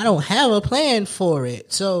talking about, I don't have a plan for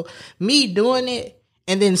it. So me doing it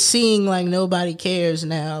and then seeing like nobody cares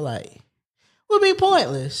now, like, would be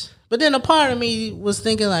pointless. But then a part of me was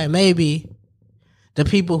thinking like maybe the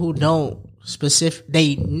people who don't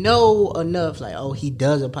they know enough, like, oh, he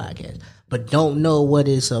does a podcast, but don't know what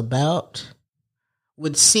it's about,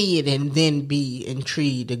 would see it and then be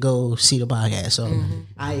intrigued to go see the podcast. So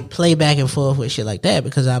I play back and forth with shit like that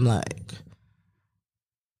because I'm like,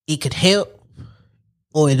 it could help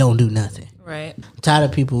or it don't do nothing. Right. I'm tired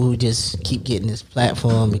of people who just keep getting this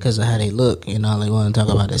platform because of how they look and all they want to talk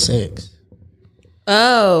about is sex.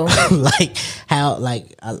 Oh.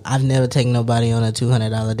 I've never taken nobody on a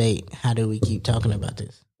 $200 date. How do we keep talking about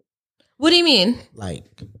this? What do you mean? Like,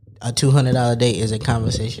 a $200 date is a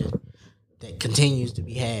conversation that continues to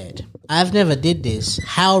be had. I've never did this.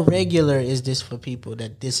 How regular is this for people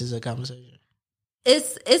that this is a conversation?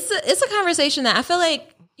 It's a conversation that I feel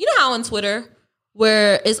like, you know how on Twitter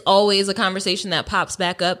where it's always a conversation that pops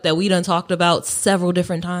back up that we done talked about several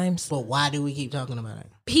different times. But why do we keep talking about it?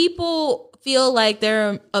 People feel like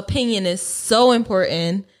their opinion is so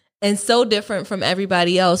important and so different from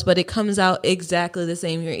everybody else, but it comes out exactly the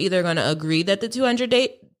same. You're either going to agree that the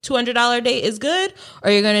 $200 date is good, or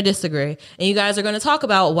you're going to disagree. And you guys are going to talk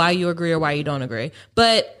about why you agree or why you don't agree.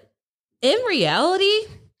 But in reality,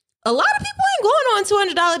 a lot of people ain't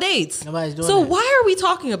going on $200 dates. Nobody's doing so that. Why are we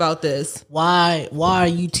talking about this? Why are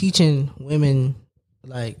you teaching women,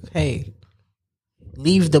 like, hey,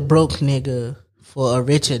 leave the broke nigga for a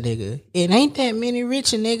richer nigga. It ain't that many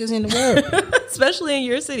richer niggas in the world. Especially in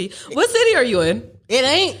your city. What city are you in? It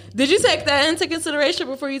ain't. Did you take that into consideration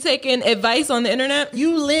before you taking advice on the internet?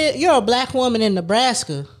 You're a black woman in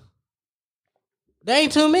Nebraska. There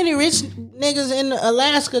ain't too many rich niggas in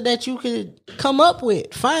Alaska that you could come up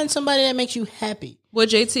with. Find somebody that makes you happy. What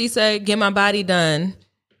JT say? Get my body done.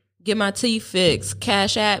 Get my teeth fixed.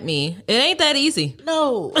 Cash at me. It ain't that easy.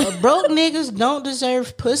 No, broke niggas don't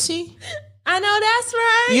deserve pussy. I know that's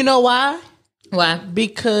right. You know why? Why?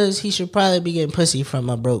 Because he should probably be getting pussy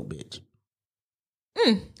from a broke bitch.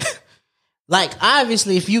 Like,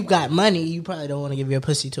 obviously, if you got money, you probably don't want to give your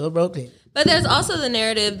pussy to a broke nigga. But there's also the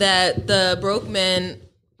narrative that the broke men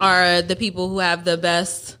are the people who have the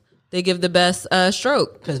best. They give the best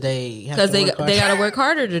stroke because they got to work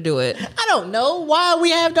harder to do it. I don't know why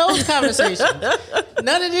we have those conversations.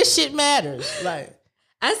 None of this shit matters. Like,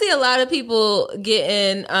 I see a lot of people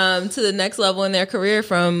getting to the next level in their career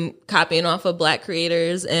from copying off of black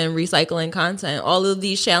creators and recycling content. All of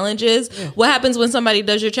these challenges. Yeah. What happens when somebody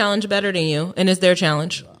does your challenge better than you and it's their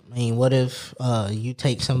challenge? I mean, what if you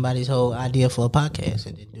take somebody's whole idea for a podcast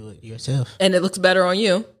and then do it yourself? And it looks better on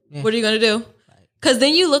you. Yeah. What are you going to do? Because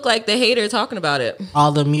then you look like the hater talking about it.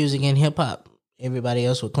 All the music in hip-hop, everybody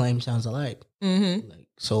else would claim sounds alike. Mm-hmm. Like,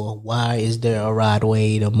 so why is there a Rod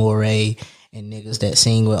Wave, a Moray, and niggas that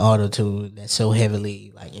sing with auto-tune that's so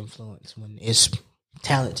heavily like influenced when it's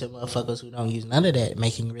talented motherfuckers who don't use none of that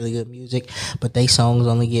making really good music, but they songs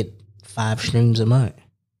only get 5 streams a month?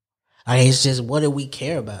 I mean, it's just, what do we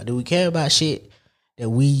care about? Do we care about shit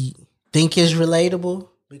that we think is relatable?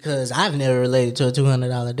 Because I've never related to a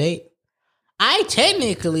 $200 date. I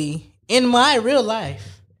technically, in my real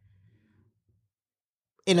life,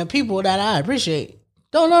 and the people that I appreciate,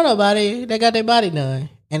 don't know nobody that got their body done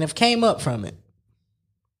and have came up from it.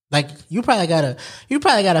 Like, you probably got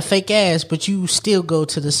a fake ass, but you still go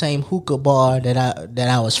to the same hookah bar that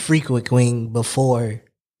I was frequenting before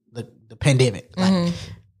the pandemic. Like,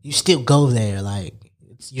 you still go there. Like,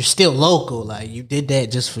 you're still local. Like, you did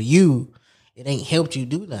that just for you. It ain't helped you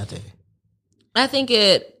do nothing. I think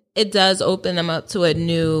it does open them up to a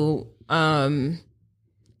new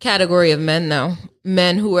category of men now.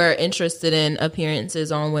 Men who are interested in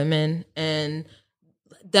appearances on women and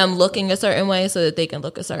them looking a certain way so that they can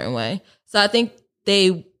look a certain way. So I think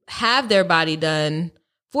they have their body done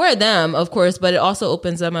for them, of course, but it also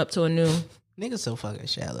opens them up to a new... Niggas so fucking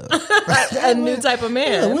shallow. A new type of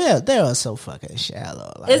man. Yeah, they are so fucking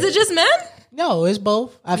shallow. Like, is it just men? No, it's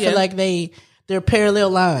both. I feel like they're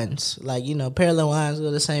parallel lines. Like, you know, parallel lines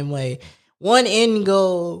go the same way. One end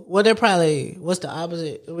go, well, they're probably, what's the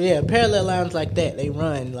opposite? Yeah, parallel lines like that, they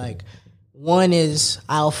run. Like, one is,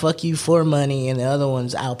 I'll fuck you for money, and the other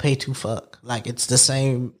one's, I'll pay to fuck. Like, it's the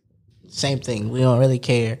same thing. We don't really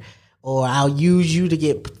care. Or I'll use you to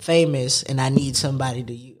get famous, and I need somebody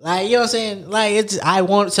to use. Like, you know what I'm saying? Like, I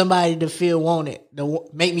want somebody to feel wanted, to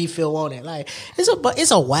make me feel wanted. Like, it's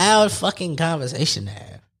a wild fucking conversation to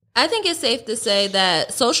have. I think it's safe to say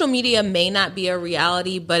that social media may not be a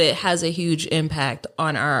reality, but it has a huge impact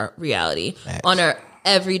on our reality, on our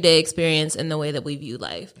everyday experience and the way that we view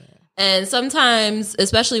life. Yeah. And sometimes,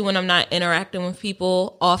 especially when I'm not interacting with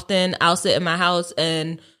people, often I'll sit in my house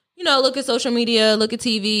and, you know, look at social media, look at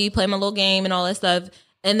TV, play my little game and all that stuff.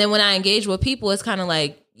 And then when I engage with people, it's kind of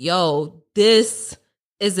like, yo, this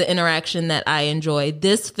is the interaction that I enjoy.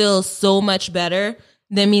 This feels so much better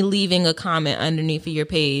than me leaving a comment underneath of your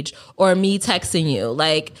page or me texting you.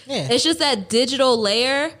 Like, It's just that digital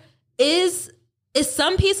layer is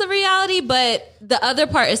some piece of reality, but the other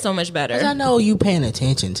part is so much better. I know you paying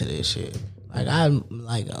attention to this shit. Like, I'm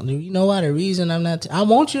like, you know why the reason I'm not, I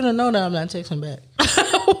want you to know that I'm not texting back.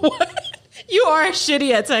 What? You are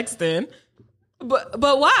shitty at texting.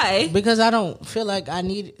 But why? Because I don't feel like I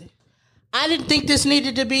didn't think this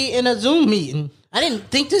needed to be in a Zoom meeting. I didn't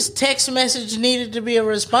think this text message needed to be a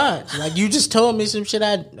response. Like, you just told me some shit.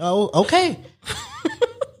 Okay.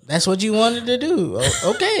 That's what you wanted to do.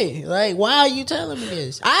 Okay. Like, why are you telling me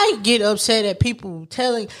this? I get upset at people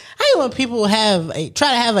I hate when people try to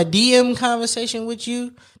have a DM conversation with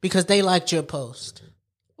you because they liked your post.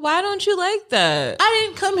 Why don't you like that? I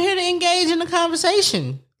didn't come here to engage in the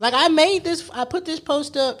conversation. Like, I put this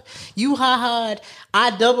post up, you ha-ha'd, I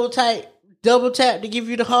double tap to give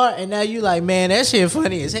you the heart, and now you like, man, that shit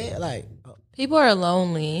funny as hell. Like, people are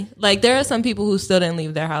lonely. Like, there are some people who still didn't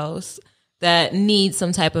leave their house that need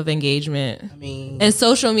some type of engagement. I mean, and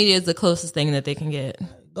social media is the closest thing that they can get.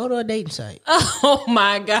 Go to a dating site. Oh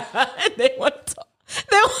my God. They want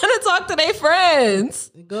to talk to their friends.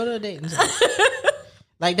 Go to a dating site.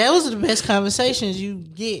 Like, that was the best conversations you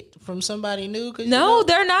get from somebody new. No,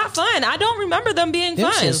 they're not fun. I don't remember them being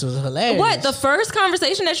fun. Shits was hilarious. What, the first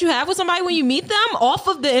conversation that you have with somebody when you meet them off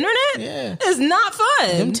of the internet? Yeah. Is not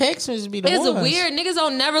fun. Them text messages be the It's ones. weird. Niggas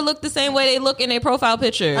don't never look the same way they look in their profile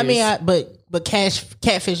pictures. I mean, but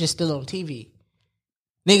catfish is still on TV.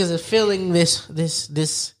 Niggas are feeling this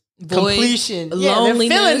Void, completion. Yeah, loneliness.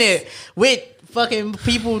 they're feeling it with fucking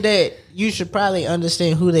people that you should probably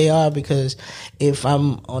understand who they are, because if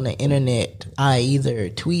I'm on the internet, I either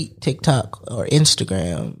tweet, TikTok, or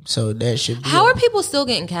Instagram. So that should be. How are people still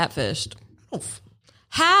getting catfished?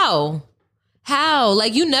 How?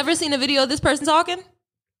 Like, you never seen a video of this person talking?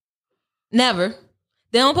 Never.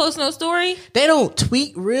 They don't post no story? They don't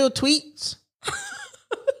tweet real tweets?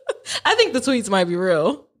 I think the tweets might be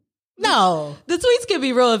real. No. The tweets can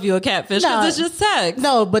be real if you're a catfish, because it's just text.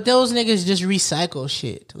 No, but those niggas just recycle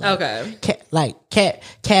shit. Like, Okay.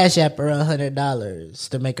 Cash App her $100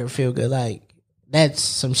 to make her feel good. Like, that's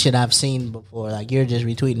some shit I've seen before. Like, you're just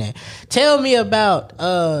retweeting that. Tell me about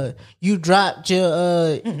you dropped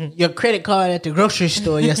your credit card at the grocery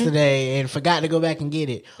store yesterday and forgot to go back and get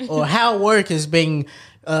it, or how work has been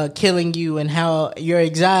killing you and how your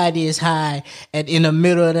anxiety is high in the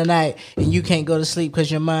middle of the night and you can't go to sleep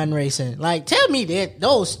because your mind racing. Like, tell me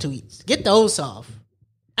those tweets. Get those off.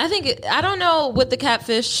 I don't know what the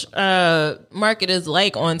catfish market is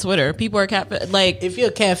like on Twitter. People are catfish. Like, if you're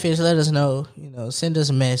a catfish, let us know. Send us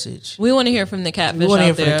a message. We want to hear from the catfish. We want to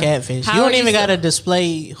hear from the catfish. How you don't even got to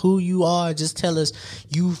display who you are. Just tell us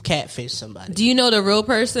you've catfished somebody. Do you know the real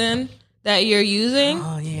person that you're using?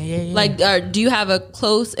 Oh, yeah. Like, do you have a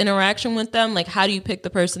close interaction with them? Like, how do you pick the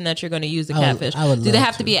person that you're going to use to catfish? I would do they love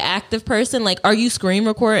have to be an active person? Like, are you screen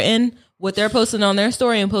recording what they're posting on their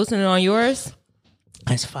story and posting it on yours?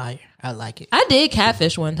 That's fire. I like it. I did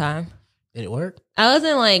catfish one time. Did it work? I was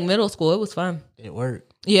in like middle school. It was fun. Did it work?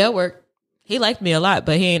 Yeah, it worked. He liked me a lot,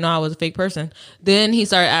 but he didn't know I was a fake person. Then he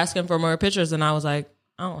started asking for more pictures, and I was like,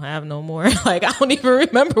 I don't have no more. Like, I don't even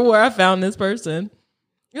remember where I found this person.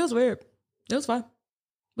 It was weird. It was fun.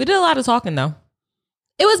 We did a lot of talking, though.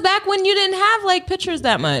 It was back when you didn't have like pictures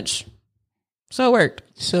that much, so it worked.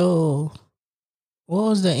 So, what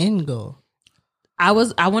was the end goal? I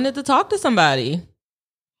wanted to talk to somebody.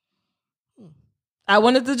 I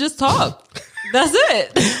wanted to just talk. That's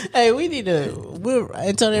it. Hey, we need to.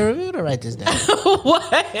 Antonio, we need to write this down.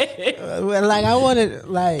 What? Like, I wanted,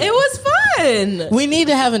 like, It was fun. we need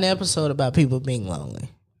to have an episode about people being lonely.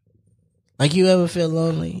 Like, you ever feel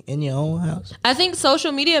lonely in your own house? I think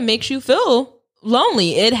social media makes you feel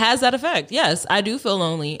lonely. It has that effect. Yes, I do feel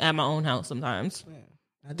lonely at my own house sometimes.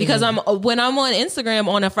 Because when I'm on Instagram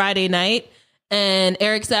on a Friday night and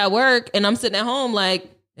Eric's at work and I'm sitting at home like,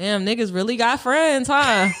 damn, niggas really got friends,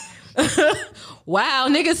 huh? Wow,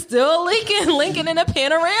 niggas still linking in a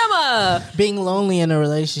panorama. Being lonely in a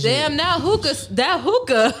relationship. Damn, that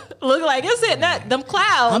hookah look like it's hitting them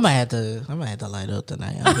clouds. I might have to light up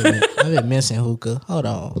tonight. I've been missing hookah. Hold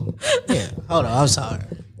on. I'm sorry.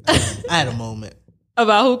 I had a moment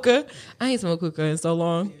about hookah. I ain't smoked hookah in so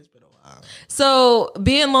long. It's been a while. So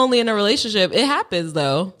being lonely in a relationship, it happens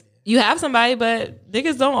though. You have somebody, but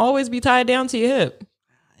niggas don't always be tied down to your hip.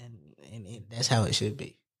 And that's how it should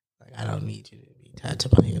be. Like, I don't need you to be tied to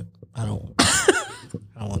my hip. I don't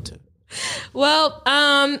want to. Well,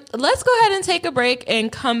 let's go ahead and take a break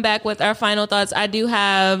and come back with our final thoughts. I do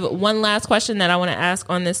have one last question that I want to ask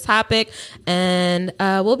on this topic, and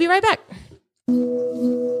we'll be right back.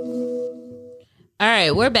 All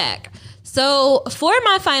right, we're back. So for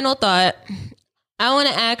my final thought, I want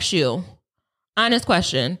to ask you, honest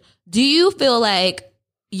question. Do you feel like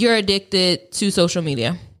you're addicted to social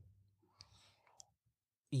media?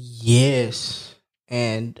 Yes.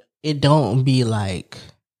 And it don't be like,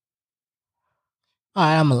 all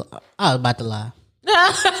right, I was about to lie.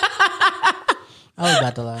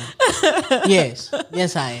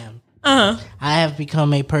 Yes, I am. Uh-huh. I have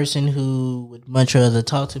become a person who would much rather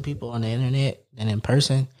talk to people on the internet than in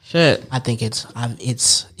person. Shit. I think it's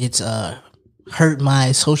hurt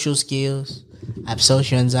my social skills. I have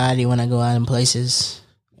social anxiety when I go out in places,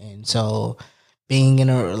 and so being in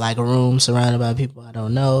a room surrounded by people I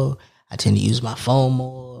don't know, I tend to use my phone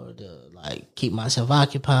more to like keep myself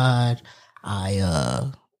occupied.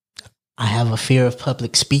 I have a fear of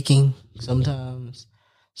public speaking sometimes,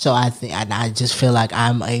 so I just feel like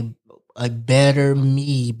I'm a better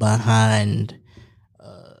me behind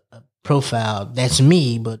a profile that's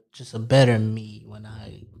me, but just a better me when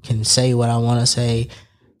I can say what I want to say,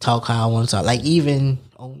 talk how I want to talk. Like, even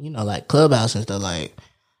on, like Clubhouse and stuff, like,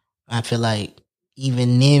 I feel like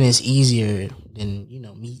even then it's easier than,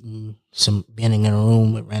 meeting being in a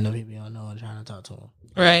room with random people you don't know and trying to talk to them.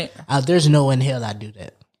 Right. There's no way in hell I'd do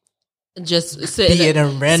that. Just sit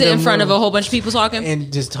in front of a whole bunch of people talking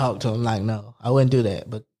and just talk to them. Like, no, I wouldn't do that.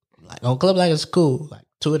 But like on Club Like, it's cool. Like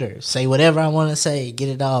Twitter, say whatever I want to say, get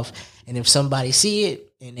it off. And if somebody see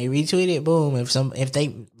it and they retweet it, boom.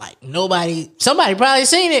 Somebody probably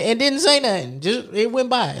seen it and didn't say nothing. Just it went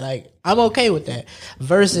by. Like, I'm okay with that.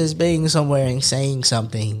 Versus being somewhere and saying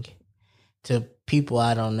something to people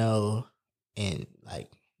I don't know and like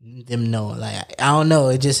them knowing. Like, I don't know.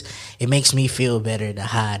 It makes me feel better to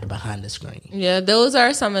hide behind the screen. Yeah, those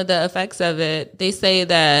are some of the effects of it. They say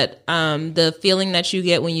that the feeling that you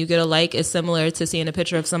get when you get a like is similar to seeing a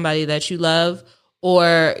picture of somebody that you love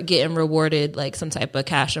or getting rewarded like some type of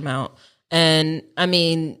cash amount. And I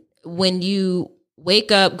mean, when you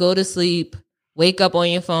wake up, go to sleep, wake up on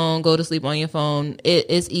your phone, go to sleep on your phone, it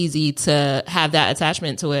is easy to have that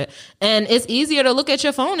attachment to it. And it's easier to look at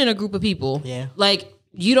your phone in a group of people. Yeah. Like,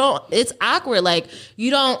 it's awkward. Like,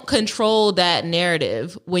 you don't control that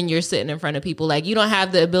narrative when you're sitting in front of people. Like, you don't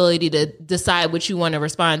have the ability to decide what you want to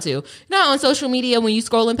respond to. On social media, when you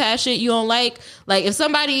scrolling past shit you don't like if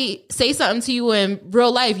somebody say something to you in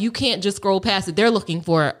real life, you can't just scroll past it. They're looking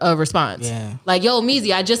for a response. Yeah. Like, yo,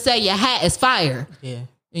 Meezy, I just said your hat is fire. Yeah.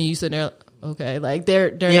 And you sitting there, okay. Like,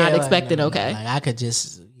 they're not expecting okay. Like, I could you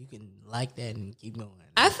can like that and keep going.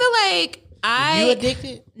 I feel like you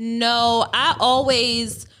addicted? No, I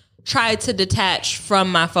always try to detach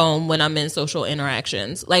from my phone when I'm in social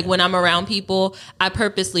interactions. Like, when I'm around people, I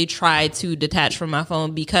purposely try to detach from my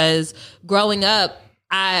phone because growing up,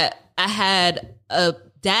 I had a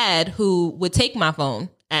dad who would take my phone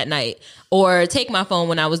at night or take my phone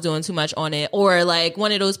when I was doing too much on it, or like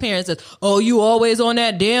one of those parents says, oh, you always on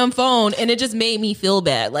that damn phone. And it just made me feel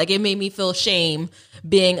bad. Like, it made me feel shame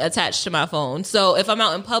being attached to my phone. So if I'm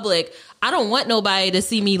out in public, I don't want nobody to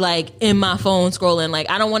see me like in my phone scrolling. Like,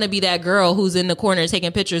 I don't want to be that girl who's in the corner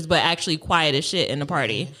taking pictures but actually quiet as shit in the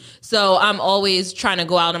party. So I'm always trying to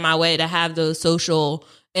go out of my way to have those social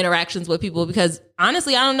interactions with people because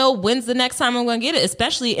honestly, I don't know when's the next time I'm going to get it,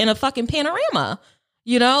 especially in a fucking panorama.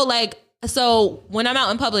 Like, so when I'm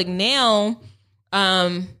out in public now,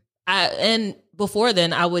 and before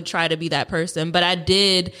then I would try to be that person, but I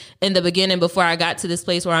did in the beginning before I got to this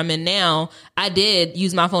place where I'm in now, I did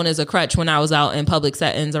use my phone as a crutch when I was out in public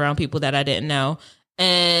settings around people that I didn't know.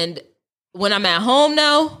 And when I'm at home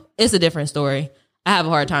now, it's a different story. I have a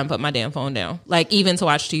hard time putting my damn phone down. Like, even to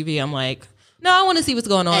watch TV, I'm like, no, I want to see what's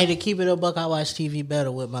going on. Hey, to keep it a buck, I watch TV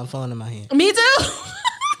better with my phone in my hand. Me too.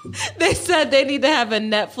 They said they need to have a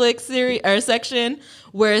Netflix series or section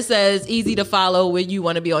where it says easy to follow when you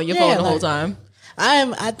want to be on your phone the whole time.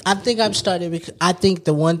 I think I've started because I think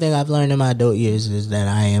the one thing I've learned in my adult years is that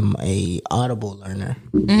I am a Audible learner.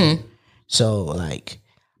 Mm-hmm. So like,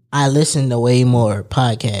 I listen to way more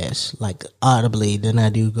podcasts like audibly than I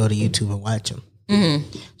do go to YouTube and watch them.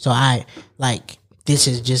 Mm-hmm. So I like, this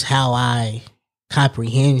is just how I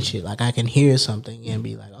comprehend shit. Like, I can hear something and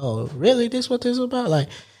be like, oh, really? This what this is about? Like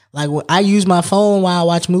I use my phone while I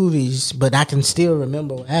watch movies, but I can still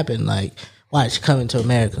remember what happened. Like, watch Coming to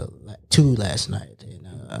America 2 last night.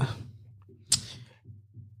 And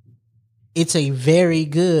it's a very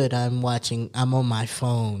good, I'm on my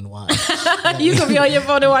phone watch. Like, you can be on your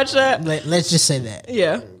phone and watch that? Let's just say that.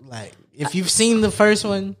 Yeah. Like, if you've seen the first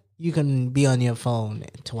one, you can be on your phone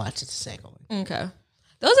to watch the second one. Okay.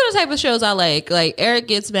 Those are the type of shows I like. Like, Eric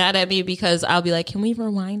gets mad at me because I'll be like, can we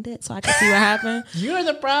rewind it so I can see what happened? You're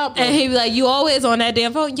the problem. And he'd be like, you always on that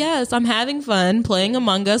damn phone? Yes, I'm having fun playing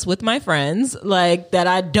Among Us with my friends, like, that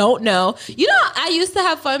I don't know. I used to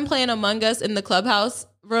have fun playing Among Us in the clubhouse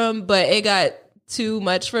room, but it got too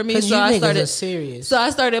much for me. So I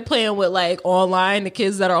started playing with like online, the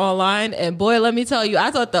kids that are online. And boy, let me tell you,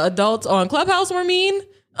 I thought the adults on Clubhouse were mean.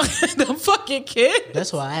 The fucking kid.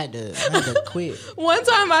 That's why I had to quit. One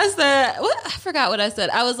time I said, I forgot what I said.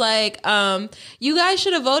 I was like, you guys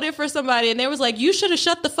should have voted for somebody. And they was like, you should have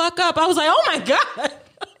shut the fuck up. I was like, oh my God.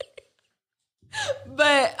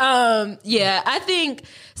 But yeah, I think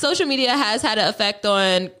social media has had an effect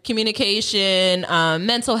on communication,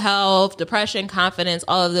 mental health, depression, confidence,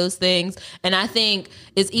 all of those things. And I think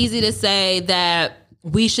it's easy to say that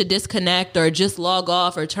we should disconnect or just log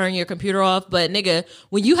off or turn your computer off. But nigga,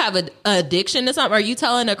 when you have an addiction to something, are you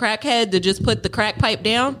telling a crackhead to just put the crack pipe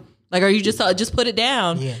down? Like, are you just put it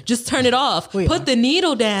down? Yeah. Just turn it off. Put the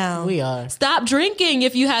needle down. We are. Stop drinking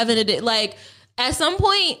if you have an addiction. Like, at some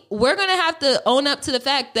point, we're going to have to own up to the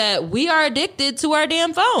fact that we are addicted to our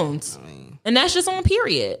damn phones. And that's just on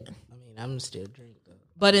period. I'm still drinking.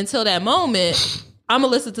 But until that moment, I'm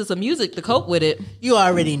gonna listen to some music to cope with it. You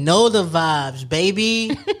already know the vibes,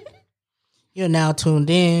 baby. You're now tuned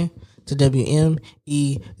in to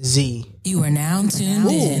WMEZ. You are now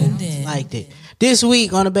tuned in. Liked it. This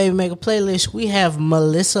week on the Baby Maker playlist, we have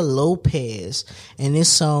Melissa Lopez, and this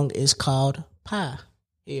song is called Pie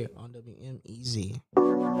here on WMEZ.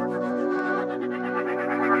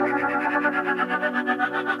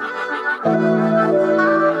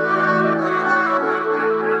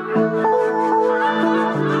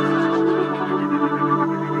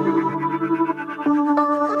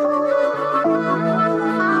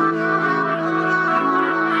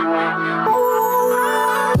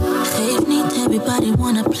 Everybody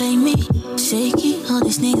wanna play me shaky, all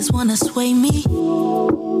these niggas wanna sway me.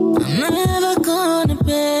 I'm never gonna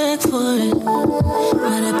beg for it.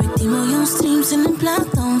 Maar heb ik 10 miljoen streams in een plaat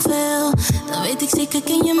veel. Dan weet ik zeker,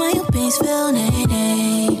 ken je mij opeens veel.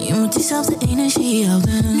 Nee, je moet diezelfde energie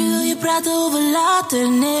houden. Nu wil je praten over later,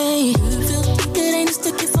 nee. Veel iedereen een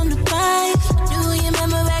stukje van de pij. Nu wil je met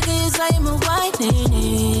me werken, je zou je me white.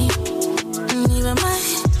 Nee, niet bij mij,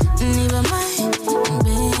 niet bij mij.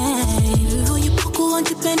 Want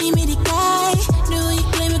je bent niet meer die guy. Nu wil je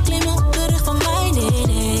claimen op de rug van mij.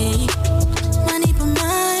 Nee. Maar niet bij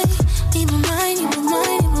mij. Niet bij mij, niet bij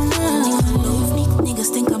mij, niet bij mij. Ik geloof niet,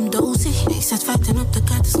 niggas think I'm dozy. Ik zet feiten op de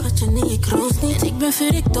kaart, schatje, nee, ik roos niet. Ik ben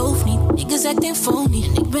ver, ik doof niet. Niggas acting phony.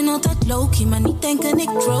 En ik ben altijd low-key, maar niet denken ik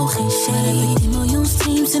droog geen shit. Maar heb ik 10 miljoen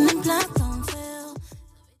streams in een plaat dan veel.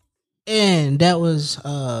 And that was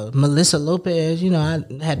Melissa Lopez. You know, I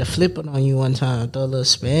had to flip it on you one time, throw a little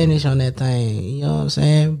Spanish on that thing. You know what I'm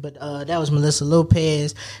saying? But that was Melissa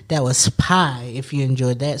Lopez. That was Pie. If you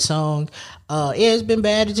enjoyed that song, it's been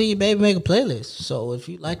added to your Baby Maker playlist. So if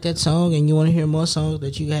you like that song and you want to hear more songs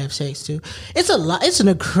that you have sex to, it's a lot. It's an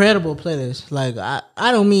incredible playlist. Like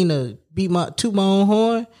I don't mean to toot my own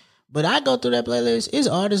horn. But I go through that playlist. It's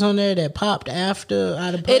artists on there that popped after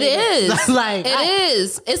I done played. It is. Like it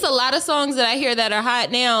is. It's a lot of songs that I hear that are hot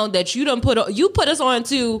now that you done put us on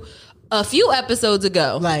to a few episodes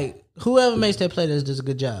ago. Like whoever makes that playlist does a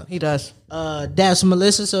good job. He does. That's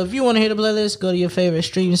Melissa. So if you want to hear the playlist, go to your favorite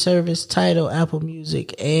streaming service, Tidal, Apple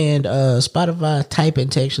Music, and Spotify. Type in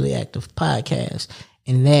Textually Active Podcast,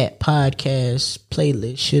 and that podcast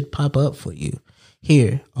playlist should pop up for you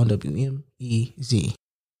here on WMEZ.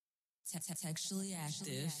 Textually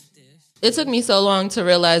Active. It took me so long to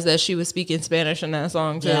realize that she was speaking Spanish in that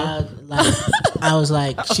song too. Yeah, I was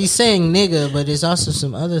like, she's saying nigga, but there's also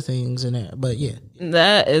some other things in there. But yeah,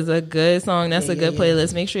 that is a good song. That's a good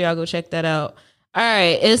playlist. Make sure y'all go check that out. All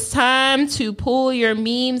right, it's time to pull your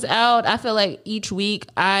memes out. I feel like each week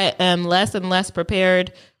I am less and less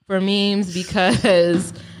prepared for memes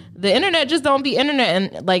because the internet just don't be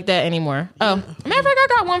internet like that anymore. Oh, matter of fact, I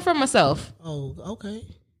got one for myself. Oh, okay.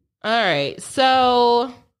 All right,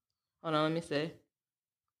 so hold on, let me see.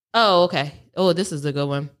 Oh, okay. Oh, this is a good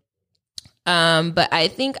one. But I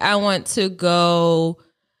think I want to go.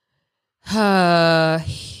 Oh,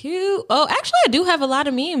 actually, I do have a lot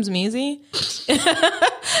of memes, Meezy.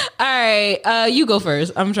 All right, you go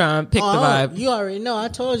first. I'm trying to pick the vibe. You already know. I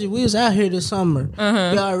told you we was out here this summer.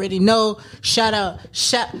 You already know. Shout out,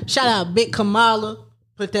 Big Kamala.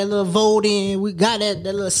 Put that little vote in. We got that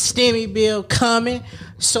little STEMI bill coming.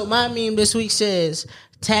 So my meme this week says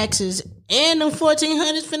taxes and them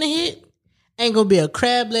 1400s finna hit. Ain't gonna be a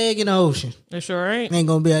crab leg in the ocean. It sure ain't. Ain't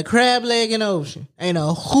gonna be a crab leg in the ocean. Ain't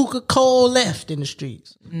a hookah coal left in the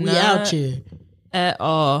streets. We out here. At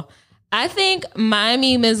all. I think my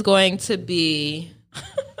meme is going to be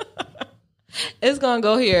it's gonna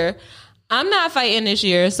go here. I'm not fighting this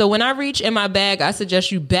year, so when I reach in my bag, I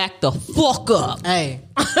suggest you back the fuck up. Hey,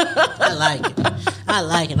 I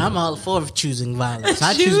like it. I'm all for choosing violence.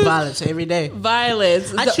 I choose violence every day.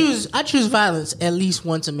 Violence. I choose violence at least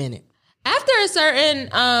once a minute. After a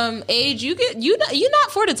certain age, you're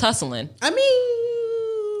not for the tussling. I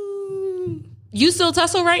mean, you still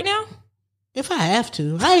tussle right now? If I have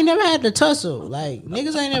to. I ain't never had to tussle. Like,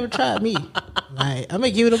 niggas ain't never tried me. Like, I'm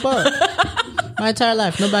gonna give it a buck. My entire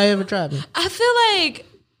life, nobody ever tried me. I feel like,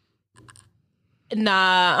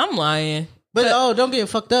 nah, I'm lying. But don't get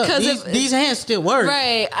fucked up. These hands still work.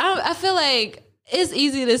 Right. I feel like it's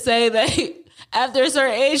easy to say that after a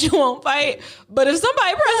certain age you won't fight, but if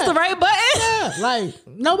somebody press the right button, like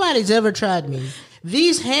nobody's ever tried me.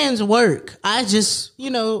 These hands work. I just,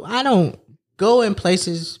 I don't go in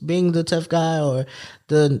places being the tough guy or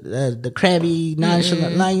the crabby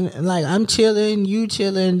nonchalant. Like I'm chilling, you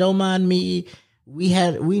chilling. Don't mind me. we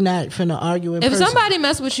not finna argue in If person. somebody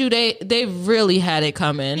mess with you, they really had it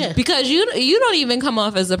coming. Yeah. Because you don't even come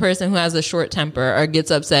off as a person who has a short temper or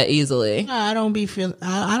gets upset easily. Nah, I don't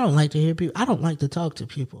like to hear people. I don't like to talk to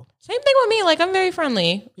people. Same thing with me. Like, I'm very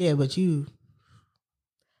friendly. Yeah, but you.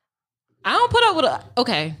 I don't put up with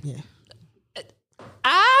okay. Yeah.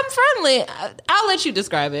 I'm friendly. I'll let you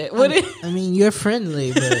describe it. I mean, you're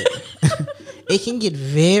friendly, but it can get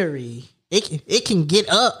it can get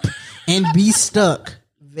up and be stuck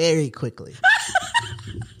very quickly.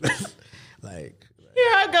 Like,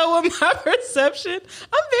 here I go with my perception.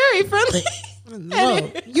 I'm very friendly.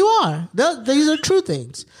 no, you are. These are true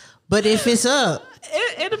things. But if it's up,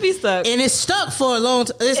 it'll be stuck. and it's stuck for a long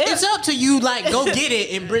time, it's up to you. Like, go get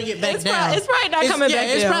it and bring it back down. It's probably not coming back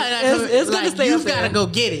it's down. Probably not coming, it's gonna like, stay you've up there. got to go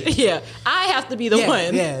get it. Yeah, I have to be the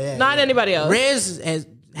one. Not anybody else. Rez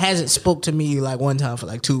hasn't spoke to me like one time for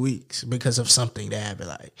like 2 weeks because of something that happened.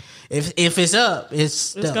 Like, if it's up, it's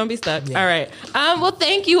stuck. It's gonna be stuck. Yeah. All right. Well,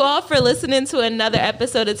 thank you all for listening to another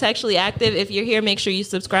episode of Textually Active. If you're here, make sure you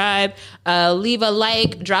subscribe, leave a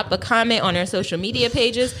like, drop a comment on our social media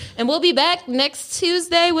pages, and we'll be back next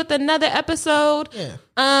Tuesday with another episode. Yeah.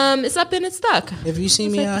 It's up and it's stuck. If you see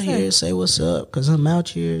me out here, say what's up, because I'm out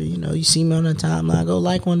here. You know, you see me on the timeline, go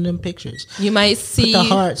like one of them pictures. You might see Put the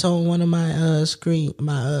hearts on one of my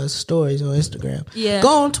stories on Instagram. Yeah. Go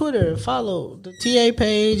on Twitter, follow the TA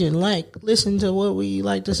page, and listen to what we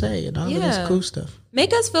like to say and all of this cool stuff.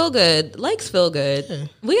 Make us feel good. Likes feel good. Yeah.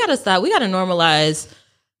 We gotta stop. We gotta normalize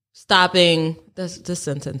stopping. This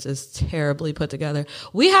sentence is terribly put together.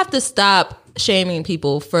 We have to stop shaming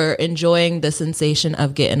people for enjoying the sensation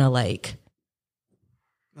of getting a like.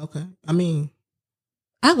 Okay. I mean,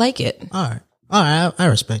 I like it. all right. I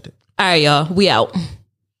respect it. All right, y'all. We out.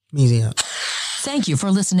 Easy out. Thank you for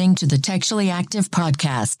listening to the Textually Active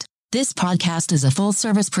podcast. This podcast is a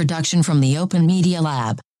full-service production from the Open Media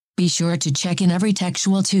Lab. Be sure to check in every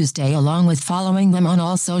Textual Tuesday along with following them on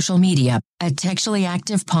all social media at Textually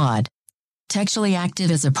Active Pod. Textually Active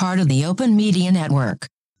is a part of the Open Media Network.